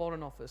England to the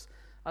Foreign Office,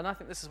 and I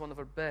think this is one of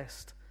her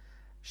best.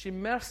 She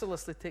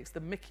mercilessly takes the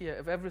mickey out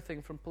of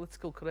everything from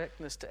political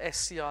correctness to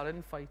SCR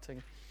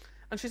infighting.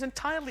 And she's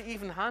entirely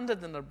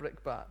even-handed in her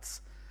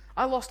brickbats.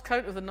 I lost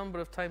count of the number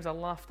of times I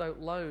laughed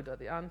out loud at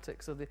the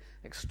antics of the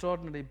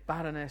extraordinary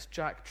Baroness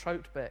Jack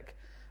Troutbeck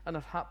and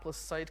her hapless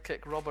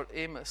sidekick Robert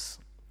Amos.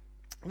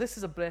 This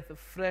is a breath of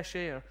fresh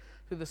air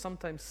through the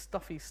sometimes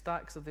stuffy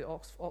stacks of the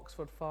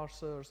Oxford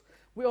farceurs.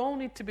 We all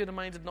need to be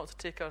reminded not to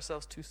take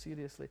ourselves too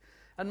seriously.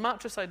 And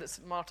Matricide at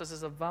St Martha's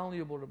is a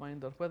valuable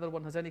reminder, whether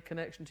one has any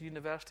connection to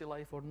university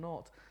life or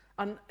not.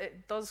 And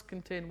it does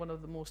contain one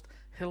of the most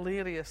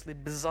hilariously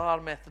bizarre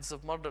methods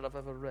of murder I've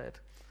ever read.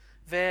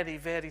 Very,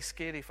 very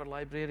scary for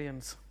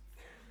librarians.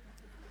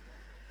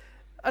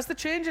 As the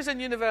changes in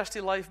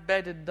university life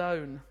bedded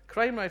down,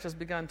 crime writers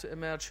began to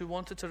emerge who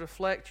wanted to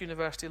reflect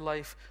university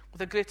life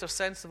with a greater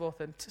sense of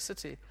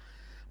authenticity.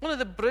 One of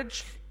the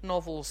bridge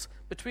novels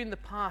between the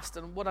past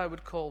and what I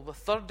would call the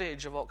third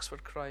age of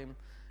Oxford crime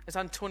is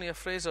Antonia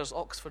Fraser's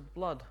Oxford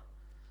Blood.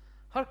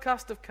 Her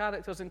cast of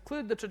characters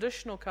include the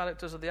traditional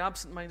characters of the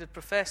absent-minded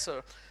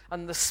professor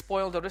and the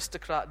spoiled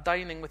aristocrat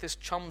dining with his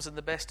chums in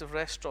the best of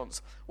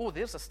restaurants. Oh,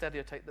 there's a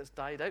stereotype that's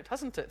died out,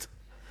 hasn't it?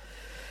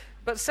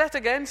 But set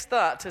against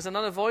that is an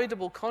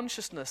unavoidable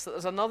consciousness that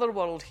there's another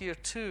world here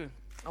too,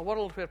 a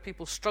world where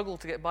people struggle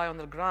to get by on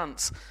their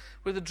grants,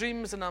 where the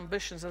dreams and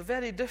ambitions are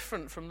very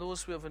different from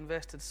those who have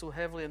invested so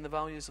heavily in the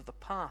values of the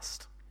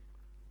past.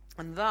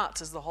 And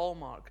that is the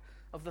hallmark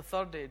of the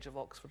third age of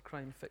Oxford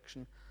crime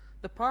fiction.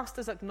 The past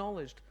is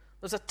acknowledged.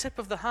 There's a tip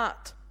of the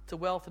hat to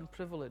wealth and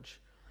privilege.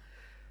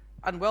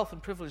 And wealth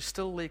and privilege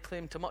still lay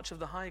claim to much of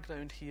the high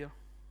ground here.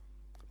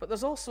 But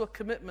there's also a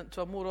commitment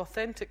to a more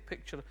authentic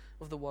picture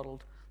of the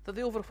world that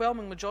the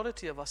overwhelming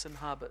majority of us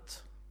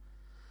inhabit.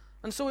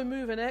 And so we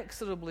move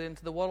inexorably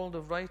into the world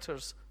of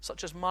writers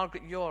such as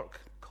Margaret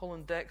York,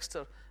 Colin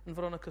Dexter, and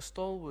Veronica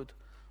Stallwood,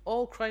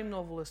 all crime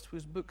novelists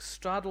whose books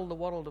straddle the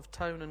world of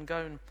town and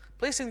gown,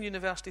 placing the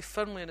university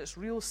firmly in its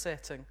real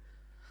setting.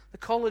 The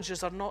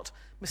colleges are not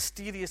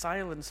mysterious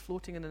islands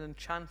floating in an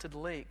enchanted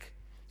lake.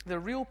 They're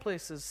real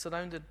places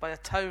surrounded by a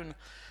town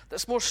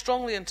that's more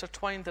strongly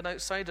intertwined than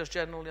outsiders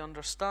generally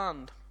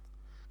understand.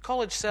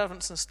 College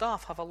servants and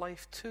staff have a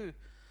life too.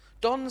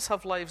 Dons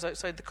have lives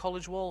outside the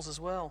college walls as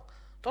well.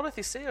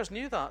 Dorothy Sayers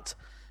knew that,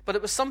 but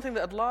it was something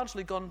that had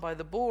largely gone by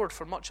the board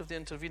for much of the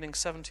intervening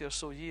 70 or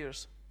so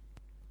years.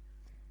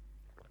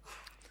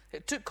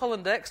 It took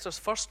Colin Dexter's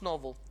first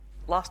novel,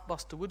 Last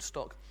Bus to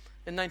Woodstock,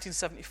 in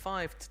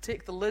 1975 to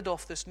take the lid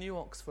off this new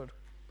Oxford.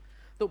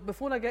 Though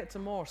before I get to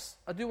Morse,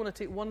 I do want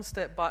to take one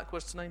step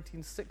backwards to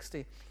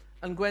 1960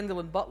 and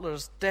Gwendolyn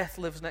Butler's Death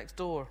Lives Next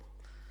Door.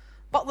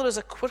 Butler is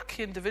a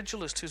quirky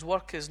individualist whose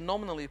work is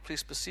nominally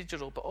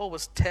police-procedural, but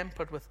always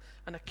tempered with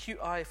an acute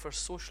eye for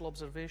social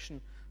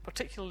observation,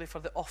 particularly for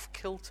the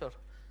off-kilter.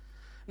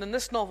 And in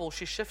this novel,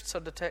 she shifts her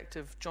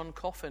detective, John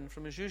Coffin,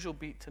 from his usual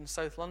beat in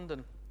South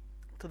London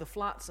to the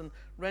flats and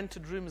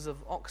rented rooms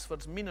of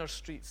Oxford's meaner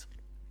streets,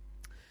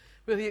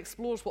 where he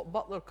explores what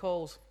Butler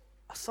calls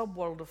a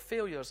subworld of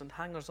failures and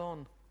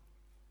hangers-on.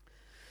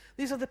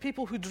 These are the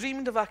people who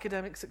dreamed of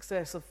academic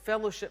success, of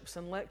fellowships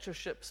and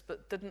lectureships,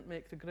 but didn't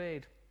make the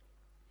grade.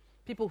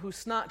 People who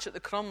snatch at the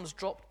crumbs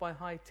dropped by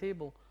high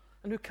table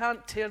and who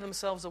can't tear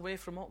themselves away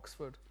from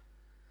Oxford.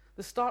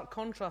 The stark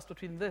contrast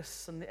between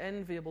this and the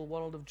enviable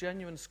world of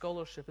genuine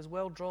scholarship is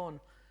well drawn,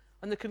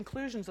 and the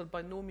conclusions are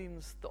by no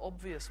means the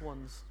obvious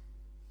ones.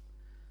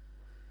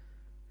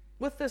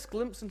 With this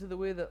glimpse into the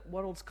way that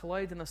worlds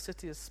collide in a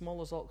city as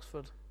small as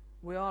Oxford,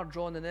 we are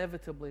drawn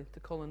inevitably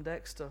to Colin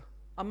Dexter,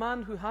 a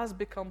man who has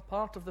become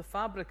part of the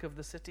fabric of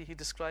the city he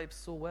describes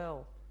so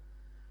well.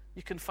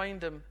 You can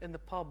find him in the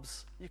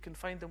pubs. You can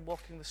find him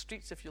walking the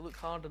streets if you look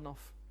hard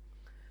enough.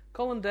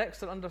 Colin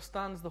Dexter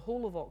understands the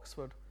whole of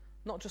Oxford,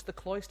 not just the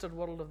cloistered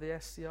world of the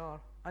SCR,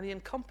 and he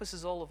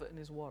encompasses all of it in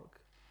his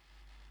work.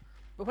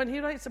 But when he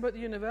writes about the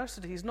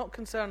university, he's not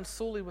concerned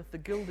solely with the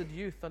gilded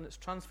youth and its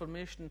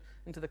transformation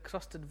into the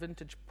crusted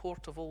vintage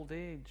port of old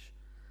age.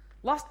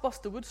 Last Bus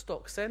to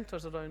Woodstock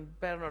centres around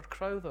Bernard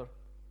Crowther.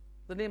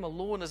 The name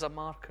alone is a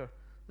marker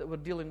that we're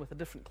dealing with a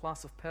different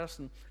class of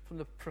person from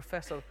the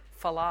Professor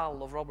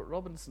Falal of Robert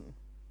Robinson.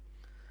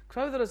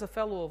 Crowther is a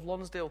fellow of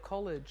Lonsdale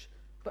College,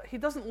 but he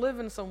doesn't live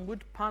in some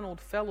wood-panelled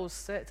fellows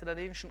set in an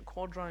ancient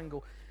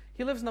quadrangle.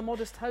 He lives in a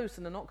modest house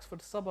in an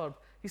Oxford suburb.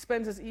 He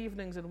spends his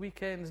evenings and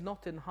weekends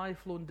not in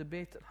high-flown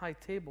debate at high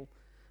table,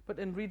 but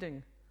in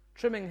reading,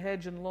 trimming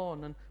hedge and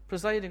lawn, and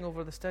presiding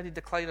over the steady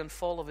decline and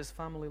fall of his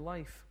family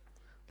life.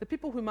 The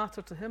people who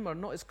matter to him are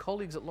not his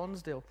colleagues at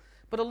Lonsdale,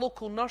 but a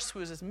local nurse who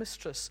is his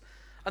mistress,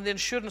 and the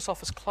insurance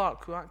office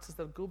clerk who acts as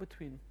their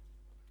go-between.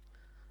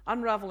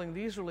 Unravelling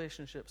these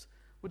relationships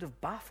would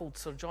have baffled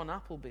Sir John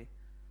Appleby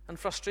and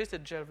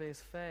frustrated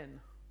Gervase Fenn.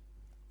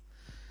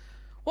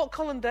 What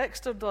Colin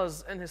Dexter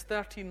does in his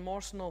 13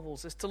 Morse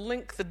novels is to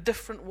link the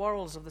different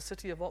worlds of the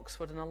city of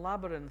Oxford in a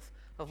labyrinth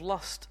of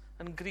lust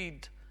and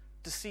greed,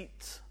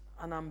 deceit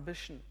and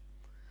ambition.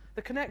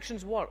 The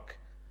connections work.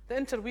 The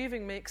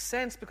interweaving makes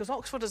sense because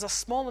Oxford is a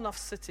small enough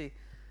city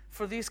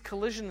for these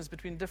collisions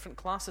between different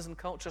classes and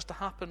cultures to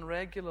happen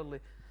regularly.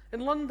 In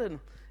London,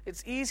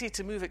 it's easy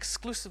to move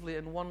exclusively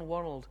in one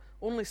world,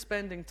 only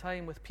spending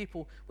time with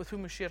people with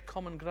whom we share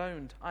common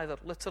ground, either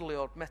literally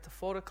or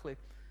metaphorically.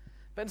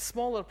 But in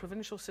smaller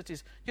provincial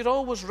cities, you're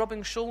always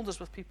rubbing shoulders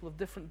with people of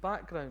different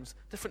backgrounds,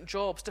 different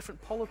jobs,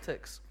 different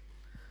politics.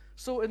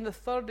 So in the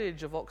third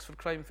age of Oxford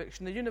crime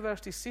fiction, the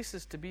university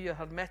ceases to be a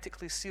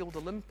hermetically sealed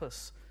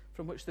Olympus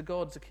from which the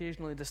gods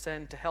occasionally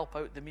descend to help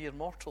out the mere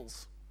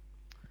mortals.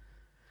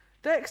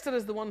 Dexter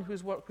is the one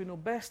whose work we know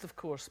best, of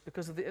course,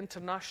 because of the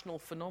international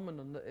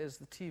phenomenon that is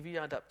the TV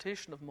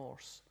adaptation of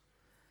Morse.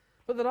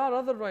 But there are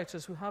other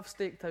writers who have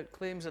staked out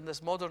claims in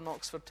this modern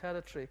Oxford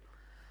territory.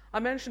 I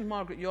mentioned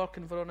Margaret York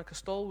and Veronica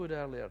Stallwood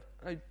earlier.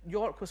 Now,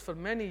 York was for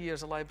many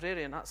years a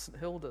librarian at St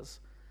Hilda's,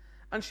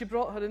 and she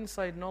brought her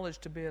inside knowledge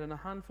to bear in a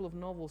handful of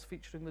novels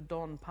featuring the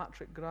Don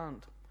Patrick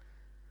Grant.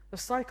 They're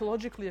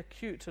psychologically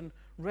acute and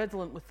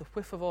redolent with the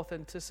whiff of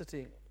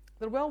authenticity.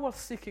 They're well worth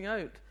seeking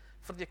out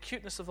for the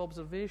acuteness of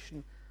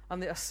observation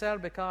and the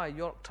acerbic eye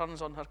York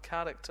turns on her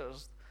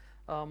characters.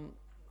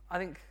 I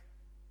think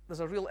there's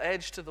a real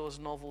edge to those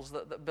novels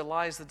that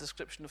belies the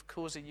description of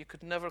cosy. You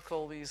could never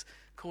call these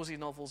cosy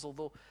novels,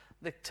 although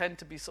they tend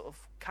to be sort of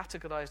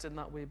categorized in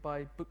that way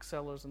by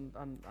booksellers and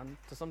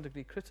to some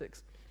degree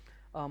critics.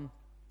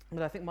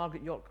 But I think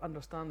Margaret York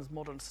understands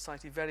modern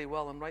society very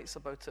well and writes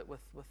about it with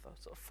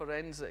a sort of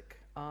forensic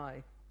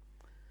eye.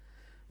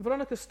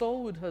 Veronica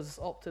Stallwood has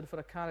opted for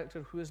a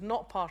character who is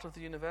not part of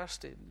the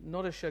university,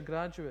 nor is she a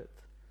graduate.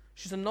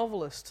 She's a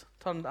novelist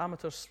turned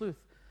amateur sleuth.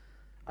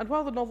 And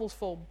while the novels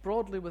fall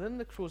broadly within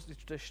the Crosby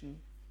tradition,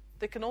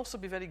 they can also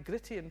be very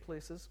gritty in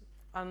places,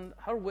 And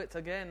her wit,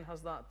 again,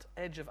 has that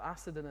edge of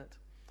acid in it.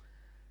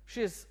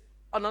 She is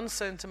an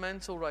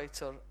unsentimental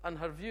writer, and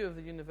her view of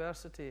the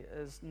university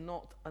is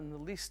not in the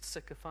least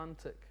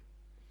sycophantic.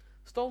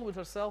 Stallwood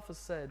herself has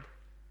said,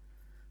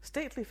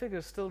 "Stately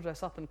figures still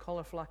dress up in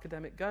colourful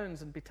academic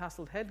gowns and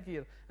betasseled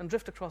headgear and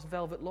drift across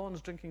velvet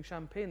lawns drinking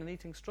champagne and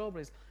eating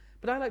strawberries,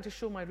 but I like to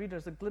show my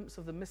readers a glimpse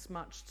of the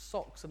mismatched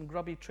socks and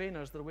grubby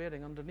trainers they're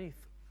wearing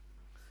underneath."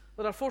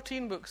 There are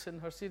 14 books in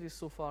her series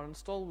so far, and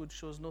Stallwood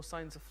shows no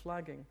signs of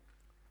flagging.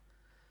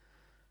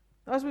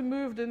 As we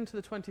moved into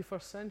the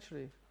 21st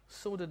century,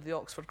 so did the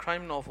Oxford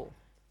crime novel.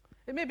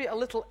 It may be a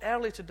little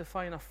early to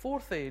define a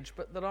fourth age,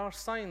 but there are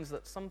signs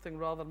that something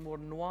rather more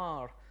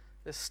noir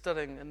is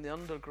stirring in the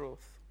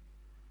undergrowth.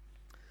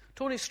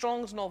 Tony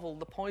Strong's novel,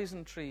 The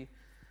Poison Tree,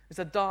 is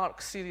a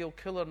dark serial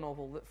killer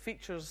novel that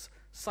features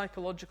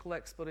psychological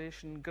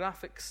exploration,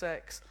 graphic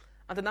sex,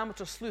 and an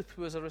amateur sleuth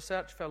who is a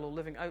research fellow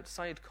living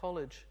outside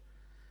college.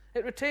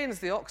 It retains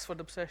the Oxford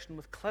obsession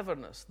with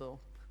cleverness, though.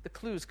 The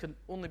clues can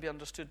only be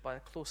understood by a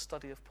close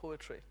study of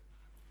poetry.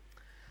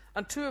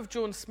 And two of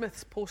Joan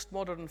Smith's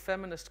postmodern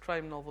feminist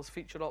crime novels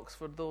feature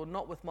Oxford, though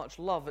not with much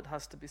love, it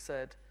has to be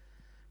said.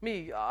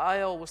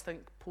 I always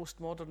think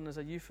postmodern is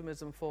a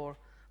euphemism for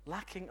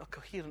lacking a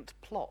coherent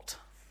plot.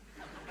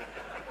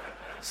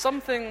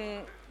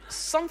 Something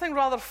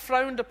rather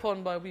frowned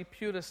upon by we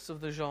purists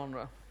of the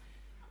genre.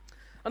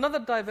 Another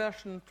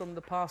diversion from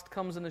the past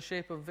comes in the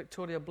shape of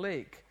Victoria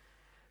Blake.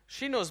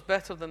 She knows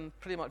better than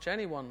pretty much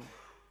anyone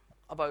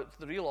about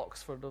the real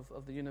Oxford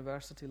of the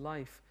university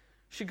life.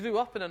 She grew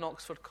up in an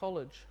Oxford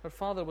college. Her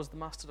father was the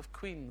Master of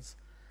Queen's,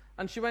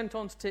 and she went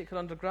on to take her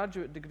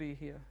undergraduate degree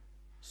here.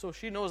 So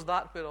she knows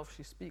that whereof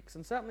she speaks,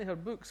 and certainly her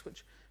books,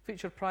 which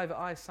feature Private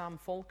Eye Sam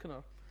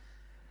Falconer,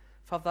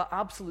 have that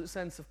absolute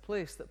sense of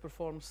place that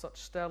performs such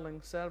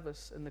sterling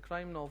service in the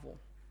crime novel.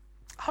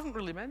 I haven't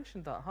really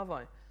mentioned that, have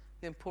I?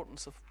 The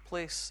importance of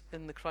place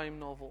in the crime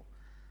novel.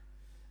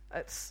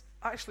 It's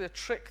actually a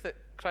trick that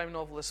crime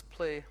novelists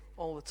play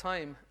all the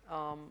time,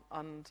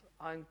 and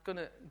I'm going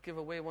to give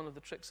away one of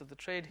the tricks of the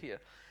trade here.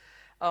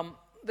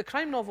 The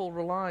crime novel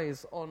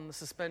relies on the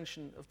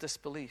suspension of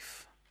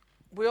disbelief.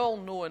 We all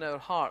know in our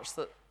hearts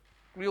that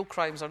real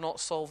crimes are not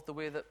solved the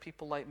way that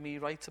people like me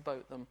write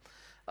about them.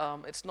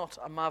 It's not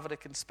a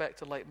maverick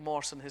inspector like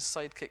Morse and his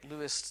sidekick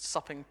Lewis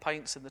supping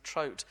pints in the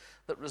Trout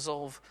that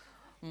resolve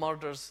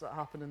murders that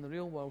happen in the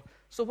real world.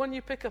 So when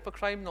you pick up a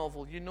crime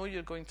novel, you know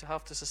you're going to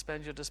have to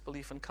suspend your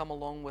disbelief and come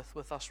along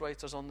with us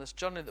writers on this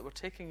journey that we're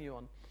taking you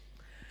on.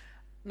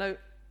 Now,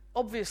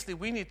 obviously,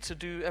 we need to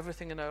do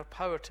everything in our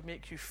power to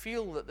make you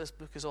feel that this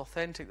book is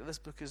authentic, that this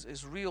book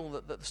is real,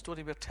 that the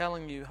story we're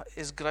telling you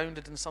is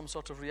grounded in some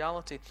sort of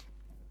reality.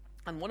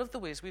 And one of the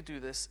ways we do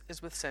this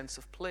is with sense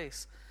of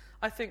place.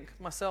 I think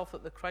myself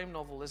that the crime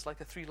novel is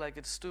like a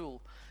three-legged stool.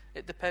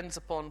 It depends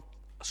upon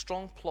a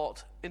strong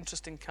plot,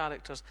 interesting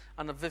characters,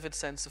 and a vivid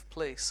sense of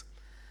place.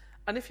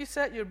 And if you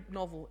set your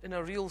novel in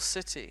a real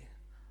city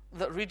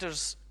that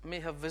readers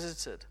may have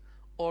visited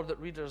or that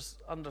readers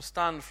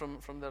understand from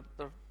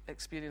their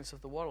experience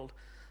of the world,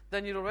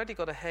 then you've already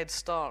got a head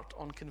start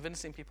on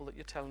convincing people that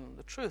you're telling them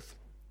the truth.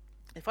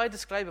 If I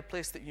describe a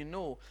place that you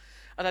know,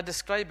 and I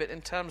describe it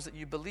in terms that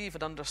you believe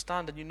and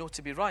understand and you know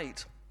to be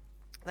right,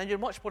 then you're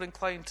much more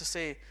inclined to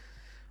say,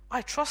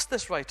 I trust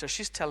this writer,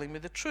 she's telling me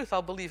the truth,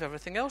 I'll believe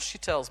everything else she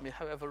tells me,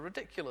 however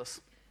ridiculous.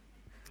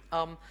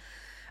 And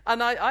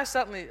I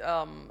certainly,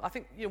 I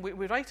think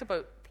we write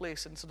about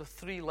place in sort of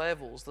three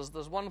levels.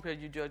 There's one where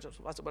you do, as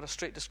it were, a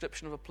straight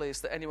description of a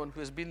place that anyone who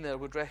has been there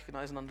would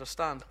recognize and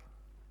understand.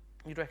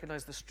 You'd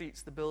recognize the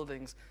streets, the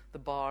buildings, the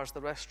bars,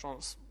 the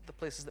restaurants, the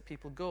places that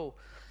people go.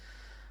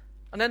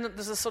 And then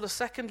there's a sort of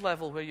second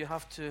level where you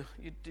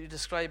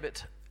describe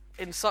it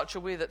in such a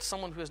way that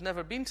someone who has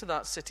never been to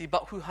that city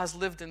but who has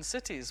lived in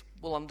cities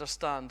will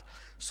understand.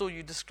 So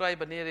you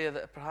describe an area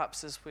that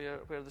perhaps is where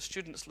the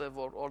students live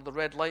or the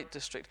red light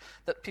district,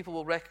 that people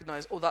will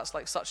recognize, oh, that's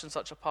like such and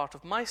such a part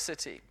of my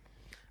city.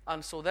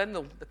 And so then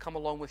they'll come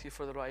along with you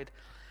for the ride.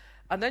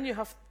 And then you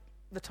have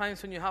the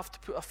times when you have to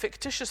put a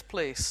fictitious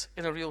place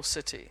in a real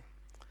city,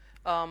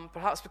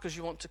 perhaps because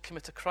you want to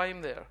commit a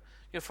crime there.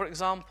 For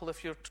example,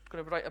 if you're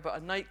going to write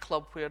about a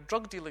nightclub where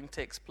drug dealing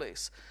takes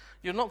place,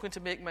 you're not going to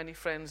make many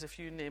friends if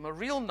you name a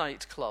real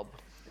nightclub.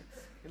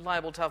 You're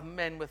liable to have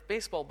men with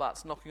baseball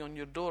bats knocking on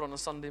your door on a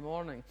Sunday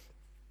morning.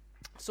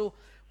 So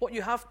what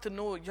you have to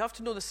know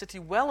the city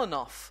well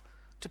enough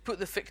to put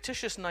the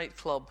fictitious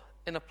nightclub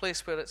in a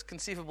place where it's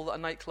conceivable that a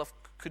nightclub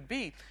could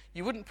be.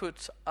 You wouldn't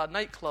put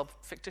a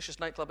fictitious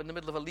nightclub in the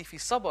middle of a leafy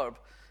suburb,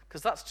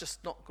 because that's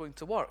just not going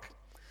to work.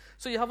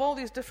 So you have all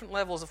these different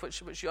levels of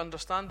which you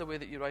understand the way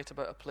that you write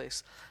about a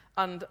place.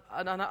 And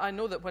I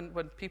know that when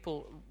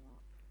people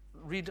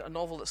read a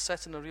novel that's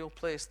set in a real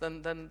place,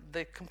 then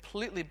they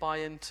completely buy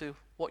into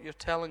what you're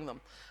telling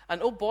them.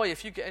 And oh boy,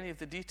 if you get any of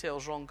the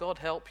details wrong, God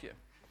help you.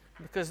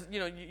 Because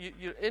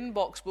your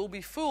inbox will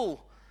be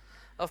full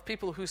of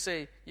people who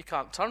say, you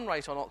can't turn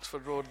right on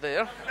Oxford Road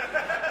there.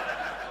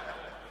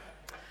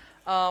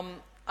 And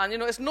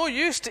it's no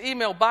use to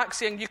email back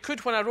saying, you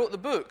could when I wrote the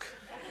book.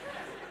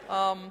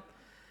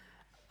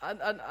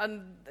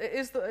 And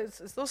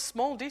it's those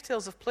small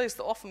details of place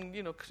that often,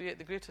 create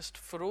the greatest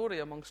furore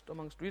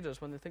amongst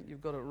readers when they think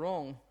you've got it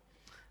wrong.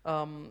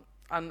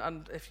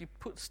 And if you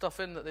put stuff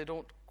in that they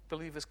don't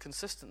believe is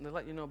consistent, they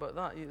let you know about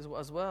that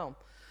as well.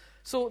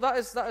 So that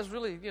is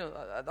really,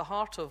 at the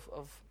heart of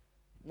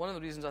one of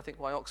the reasons I think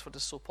why Oxford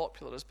is so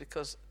popular is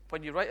because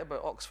when you write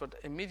about Oxford,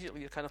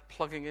 immediately you're kind of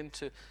plugging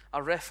into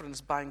a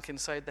reference bank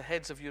inside the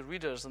heads of your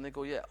readers, and they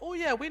go,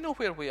 we know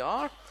where we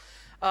are.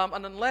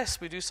 And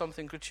unless we do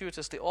something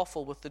gratuitously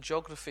awful with the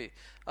geography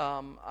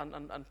and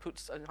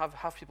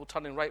have people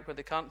turning right where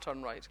they can't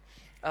turn right,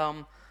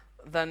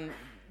 then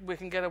we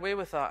can get away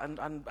with that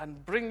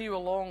and bring you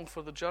along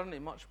for the journey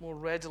much more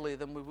readily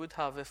than we would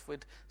have if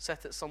we'd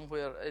set it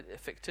somewhere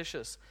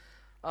fictitious.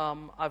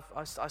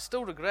 I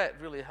still regret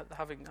really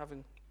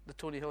having the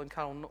Tony Hill and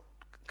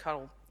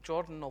Carol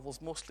Jordan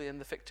novels mostly in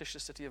the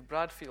fictitious city of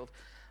Bradfield.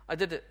 I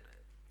did it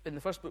in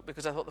the first book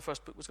because I thought the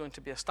first book was going to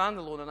be a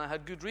standalone, and I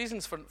had good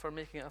reasons for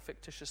making it a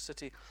fictitious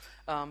city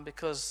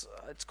because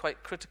it's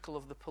quite critical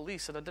of the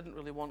police, and I didn't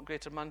really want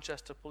Greater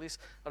Manchester police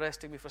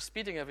arresting me for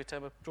speeding every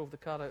time I drove the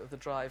car out of the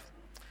drive.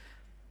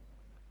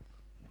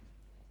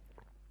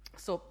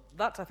 So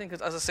that, I think,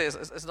 as I say,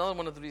 is another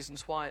one of the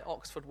reasons why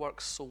Oxford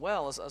works so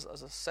well as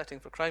a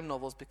setting for crime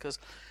novels, because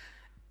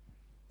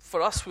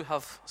for us who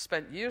have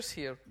spent years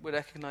here, we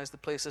recognise the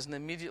places, and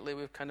immediately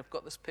we've kind of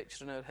got this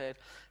picture in our head.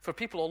 For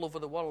people all over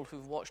the world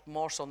who've watched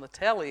Morse on the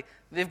telly,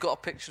 they've got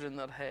a picture in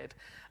their head.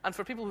 And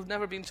for people who've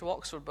never been to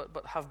Oxford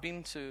but have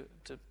been to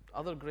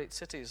other great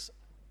cities,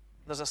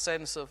 there's a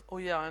sense of,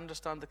 I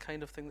understand the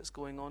kind of thing that's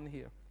going on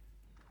here.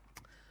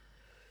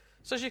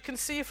 So as you can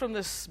see from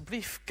this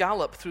brief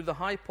gallop through the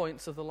high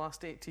points of the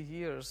last 80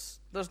 years,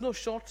 there's no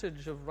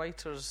shortage of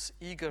writers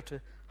eager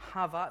to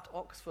have at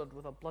Oxford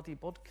with a bloody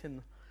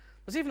bodkin.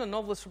 There's even a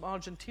novelist from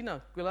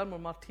Argentina, Guillermo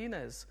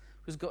Martinez,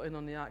 who's got in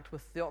on the act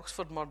with The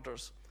Oxford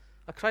Murders,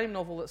 a crime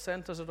novel that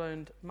centres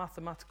around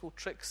mathematical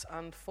tricks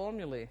and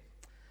formulae,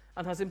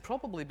 and has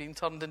improbably been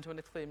turned into an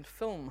acclaimed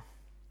film.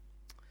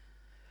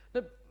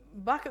 Now,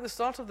 back at the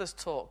start of this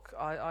talk,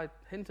 I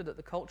hinted at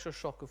the culture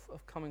shock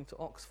of coming to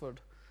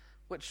Oxford,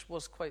 which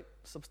was quite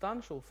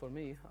substantial for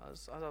me.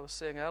 As I was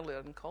saying earlier,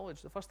 in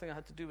college, the first thing I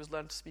had to do was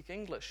learn to speak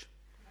English.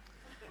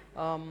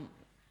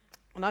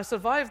 And I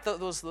survived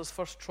those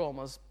first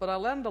traumas, but I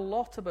learned a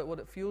lot about what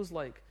it feels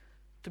like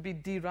to be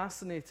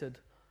deracinated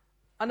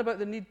and about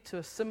the need to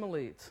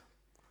assimilate.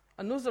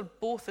 And those are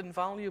both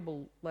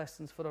invaluable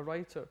lessons for a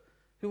writer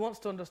who wants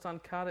to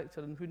understand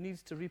character and who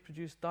needs to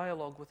reproduce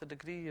dialogue with a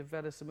degree of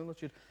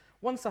verisimilitude.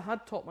 Once I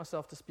had taught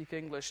myself to speak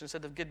English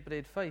instead of Gid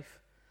Braid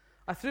Fife,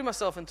 I threw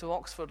myself into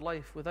Oxford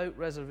life without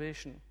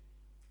reservation.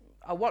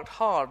 I worked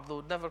hard,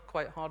 though never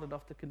quite hard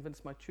enough to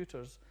convince my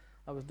tutors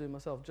I was doing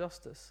myself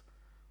justice.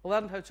 I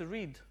learned how to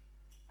read,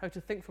 how to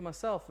think for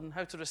myself, and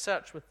how to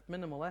research with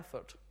minimal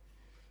effort.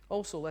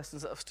 Also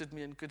lessons that have stood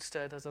me in good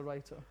stead as a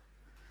writer.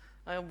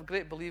 I am a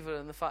great believer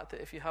in the fact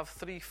that if you have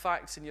 3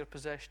 facts in your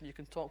possession, you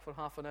can talk for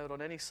half an hour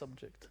on any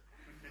subject.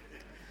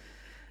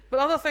 But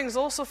other things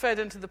also fed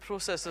into the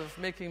process of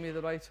making me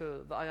the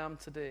writer that I am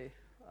today.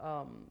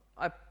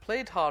 I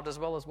played hard as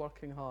well as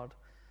working hard.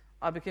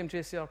 I became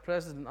JCR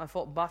president. I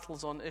fought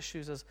battles on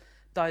issues as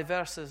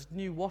diverse as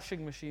new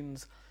washing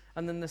machines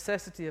and the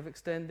necessity of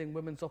extending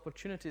women's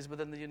opportunities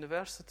within the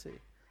university.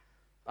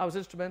 I was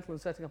instrumental in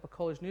setting up a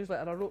college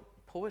newsletter. I wrote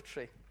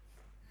poetry,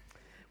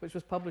 which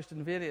was published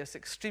in various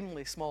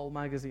extremely small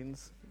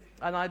magazines.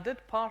 And I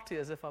did party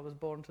as if I was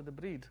born to the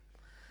breed.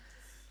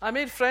 I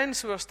made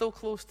friends who are still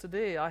close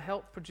today. I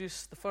helped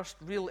produce the first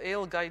real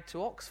ale guide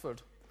to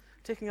Oxford,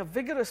 taking a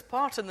vigorous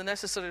part in the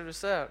necessary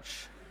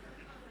research.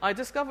 I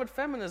discovered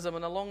feminism,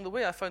 and along the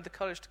way I found the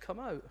courage to come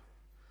out.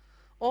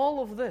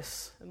 All of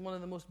this in one of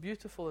the most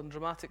beautiful and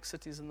dramatic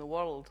cities in the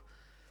world.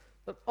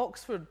 That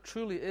Oxford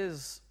truly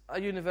is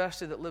a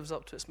university that lives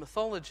up to its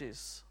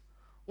mythologies.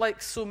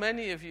 Like so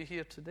many of you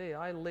here today,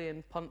 I lay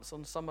in punts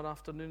on summer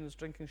afternoons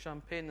drinking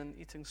champagne and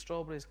eating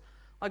strawberries.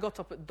 I got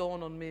up at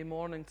dawn on May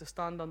morning to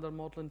stand under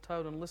Magdalen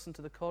Tower and listen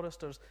to the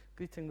choristers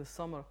greeting the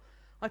summer.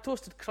 I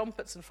toasted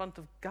crumpets in front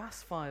of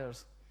gas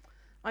fires.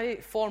 I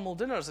ate formal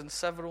dinners in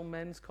several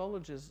men's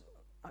colleges.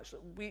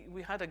 Actually,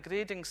 we had a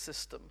grading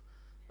system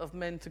of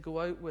men to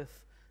go out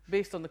with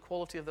based on the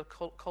quality of their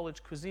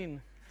college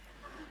cuisine.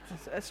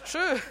 It's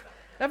true.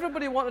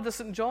 Everybody wanted a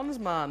St. John's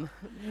man.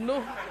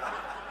 No,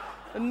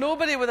 and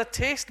nobody with a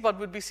taste bud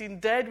would be seen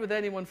dead with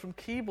anyone from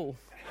Keble.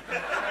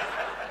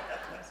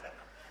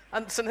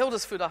 And St.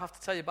 Hilda's food, I have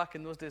to tell you, back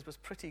in those days was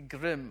pretty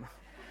grim.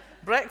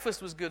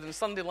 Breakfast was good and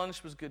Sunday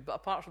lunch was good, but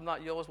apart from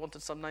that, you always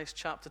wanted some nice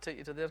chap to take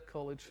you to their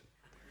college.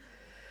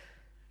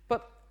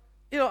 But,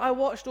 I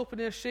watched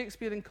open-air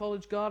Shakespeare in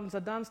College Gardens. I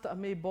danced at a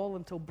May ball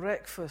until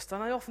breakfast,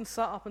 and I often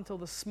sat up until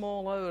the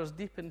small hours,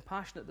 deep in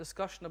passionate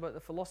discussion about the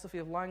philosophy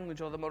of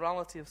language or the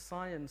morality of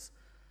science.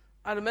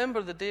 I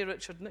remember the day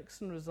Richard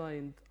Nixon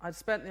resigned. I'd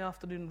spent the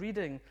afternoon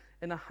reading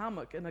in a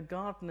hammock in a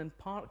garden in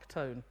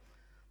Parktown,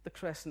 the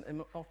crescent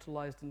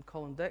immortalised in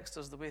Colin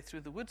Dexter's The Way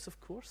Through the Woods, of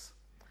course.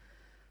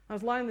 I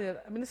was lying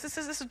there. I mean, this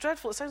is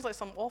dreadful. It sounds like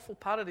some awful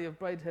parody of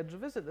Bridehead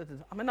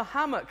Revisited. I'm in a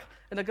hammock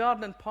in a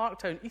garden in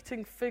Parktown,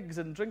 eating figs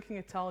and drinking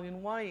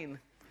Italian wine.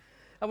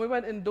 And we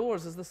went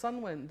indoors as the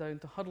sun went down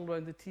to huddle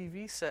around the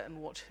TV set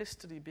and watch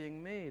history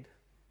being made.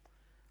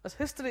 As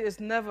history is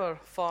never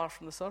far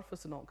from the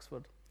surface in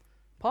Oxford.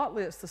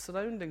 Partly it's the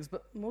surroundings,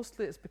 but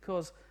mostly it's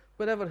because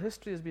wherever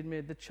history has been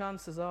made, the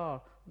chances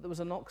are that there was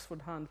an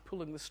Oxford hand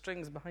pulling the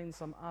strings behind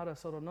some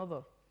arras or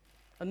another.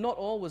 And not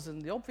always in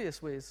the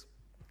obvious ways.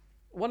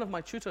 One of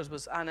my tutors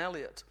was Anne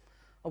Elliot,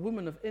 a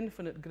woman of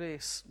infinite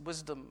grace,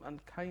 wisdom,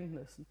 and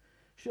kindness. And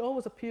she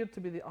always appeared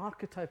to be the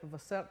archetype of a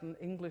certain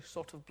English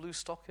sort of blue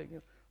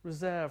stocking,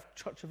 reserved,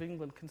 Church of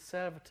England,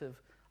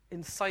 conservative,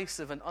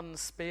 incisive, and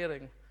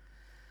unsparing.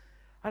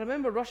 I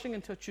remember rushing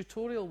into a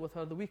tutorial with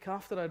her the week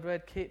after I'd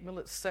read Kate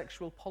Millett's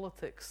Sexual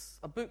Politics,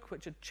 a book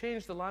which had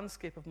changed the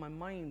landscape of my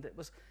mind. It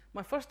was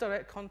my first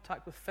direct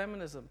contact with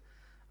feminism,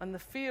 and the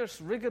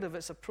fierce rigour of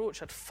its approach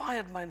had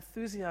fired my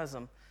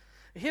enthusiasm.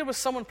 Here was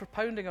someone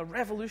propounding a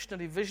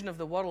revolutionary vision of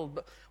the world,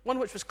 but one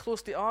which was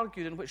closely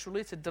argued and which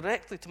related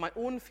directly to my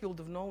own field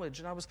of knowledge.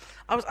 And I was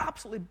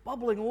absolutely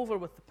bubbling over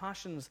with the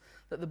passions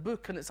that the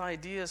book and its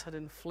ideas had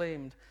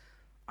inflamed.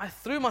 I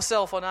threw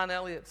myself on Anne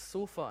Elliot's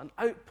sofa and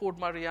outpoured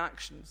my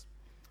reactions.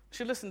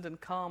 She listened in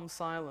calm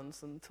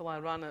silence until I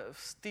ran out of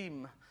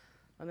steam,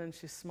 and then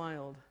she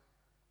smiled.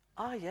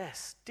 "Ah,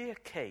 yes, dear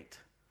Kate,"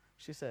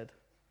 she said.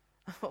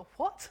 I thought,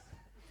 what?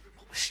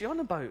 What was she on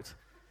about?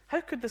 How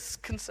could this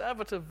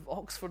conservative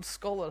Oxford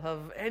scholar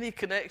have any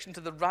connection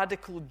to the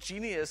radical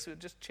genius who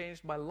had just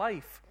changed my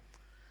life?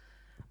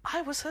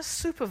 I was her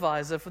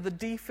supervisor for the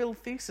DPhil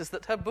thesis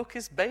that her book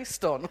is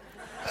based on,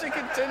 she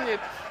continued.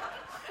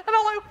 And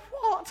I'm like,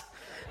 what?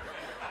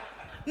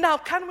 Now,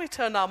 can we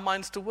turn our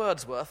minds to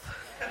Wordsworth?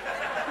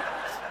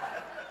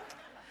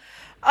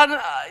 And,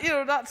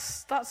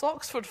 that's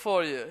Oxford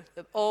for you.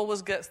 It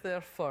always gets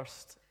there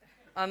first.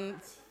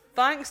 And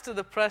thanks to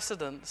the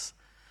precedents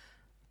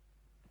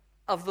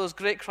of those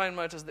great crime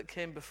writers that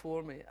came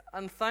before me,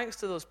 and thanks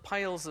to those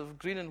piles of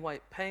green and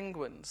white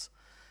penguins,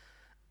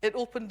 it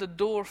opened a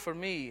door for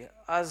me,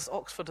 as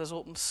Oxford has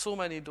opened so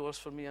many doors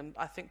for me, and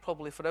I think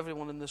probably for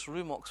everyone in this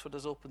room, Oxford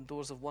has opened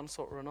doors of one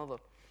sort or another.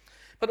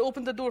 But it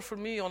opened a door for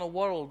me on a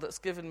world that's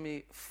given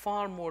me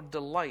far more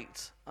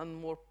delight and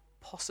more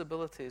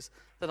possibilities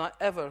than I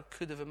ever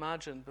could have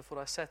imagined before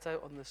I set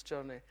out on this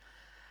journey.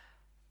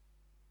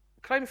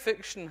 Crime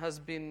fiction has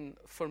been,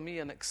 for me,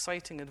 an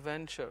exciting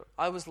adventure.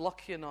 I was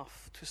lucky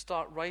enough to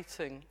start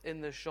writing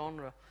in this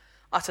genre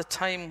at a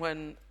time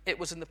when it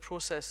was in the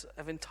process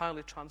of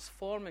entirely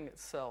transforming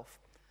itself.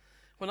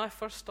 When I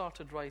first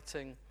started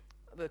writing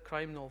the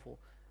crime novel,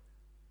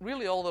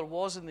 really all there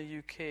was in the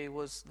UK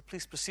was the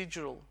police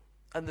procedural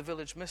and the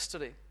village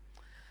mystery,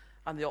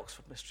 and the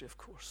Oxford mystery, of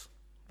course.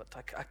 But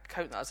I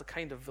count that as a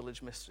kind of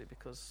village mystery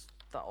because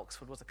that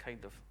Oxford was a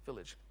kind of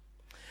village.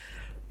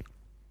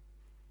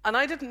 And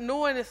I didn't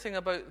know anything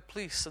about the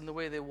police and the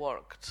way they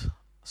worked,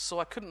 so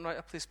I couldn't write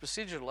a police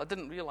procedural. I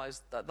didn't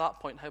realise at that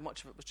point how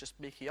much of it was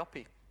just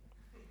makey-uppy.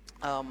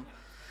 And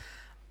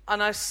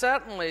I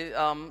certainly,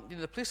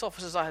 the police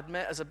officers I had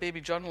met as a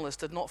baby journalist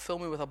did not fill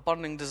me with a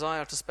burning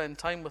desire to spend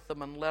time with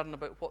them and learn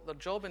about what their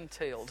job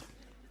entailed.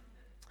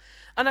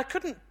 And I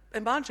couldn't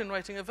imagine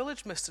writing a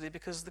village mystery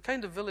because the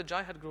kind of village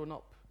I had grown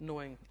up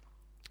knowing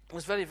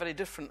was very, very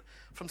different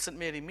from St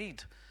Mary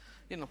Mead.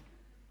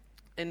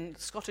 In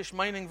Scottish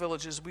mining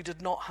villages, we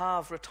did not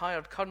have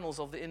retired colonels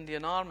of the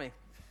Indian Army.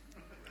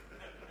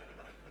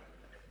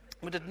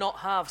 We did not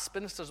have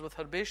spinsters with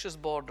herbaceous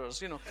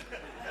borders,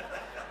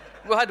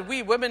 We had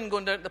wee women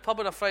going down to the pub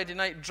on a Friday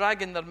night,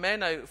 dragging their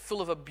men out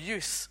full of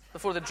abuse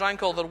before they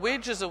drank all their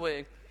wages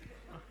away.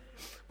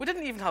 We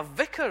didn't even have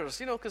vicars,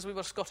 because we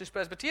were Scottish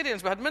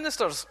Presbyterians. We had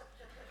ministers.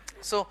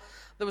 So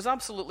there was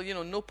absolutely,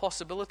 no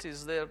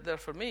possibilities there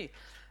for me.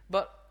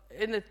 But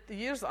in the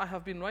years that I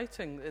have been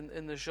writing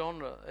in the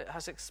genre, it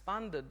has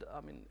expanded,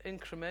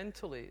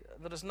 incrementally.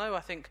 There is now, I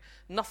think,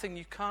 nothing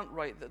you can't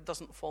write that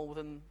doesn't fall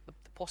within the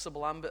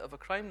possible ambit of a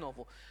crime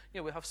novel.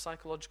 We have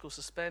psychological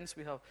suspense,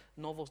 we have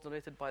novels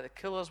narrated by the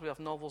killers, we have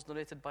novels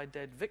narrated by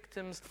dead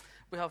victims,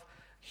 we have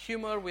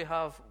humour, we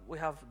have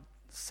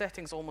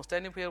settings almost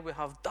anywhere, we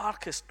have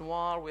darkest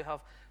noir, we have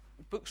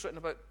books written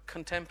about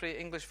contemporary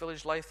English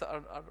village life that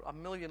are a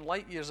million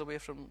light years away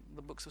from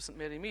the books of St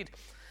Mary Mead.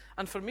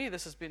 And for me,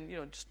 this has been,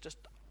 just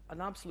an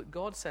absolute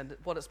godsend.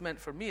 What it's meant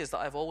for me is that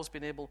I've always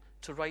been able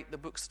to write the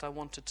books that I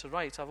wanted to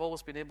write. I've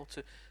always been able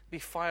to be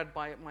fired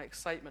by my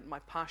excitement, my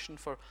passion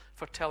for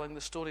telling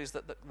the stories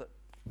that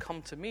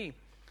come to me.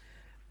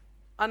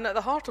 And at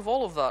the heart of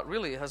all of that,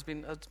 really, has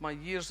been my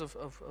years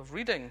of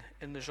reading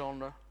in the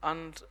genre.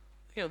 And,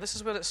 this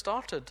is where it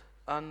started.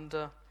 And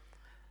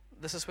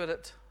this is where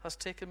it has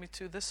taken me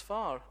to this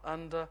far.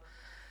 And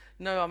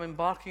now I'm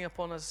embarking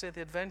upon, as I say,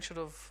 the adventure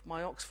of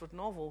my Oxford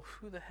novel.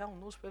 Who the hell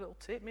knows where it'll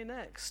take me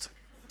next?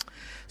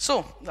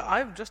 So,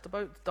 I'm just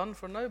about done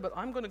for now, but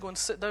I'm going to go and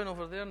sit down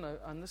over there now,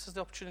 and this is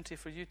the opportunity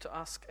for you to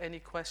ask any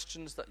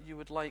questions that you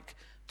would like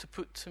to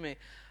put to me.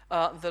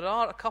 There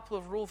are a couple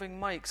of roving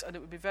mics, and it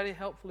would be very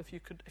helpful if you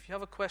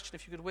have a question,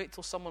 if you could wait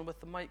till someone with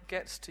the mic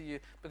gets to you,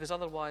 because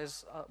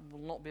otherwise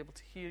we'll not be able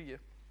to hear you.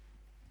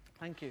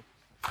 Thank you.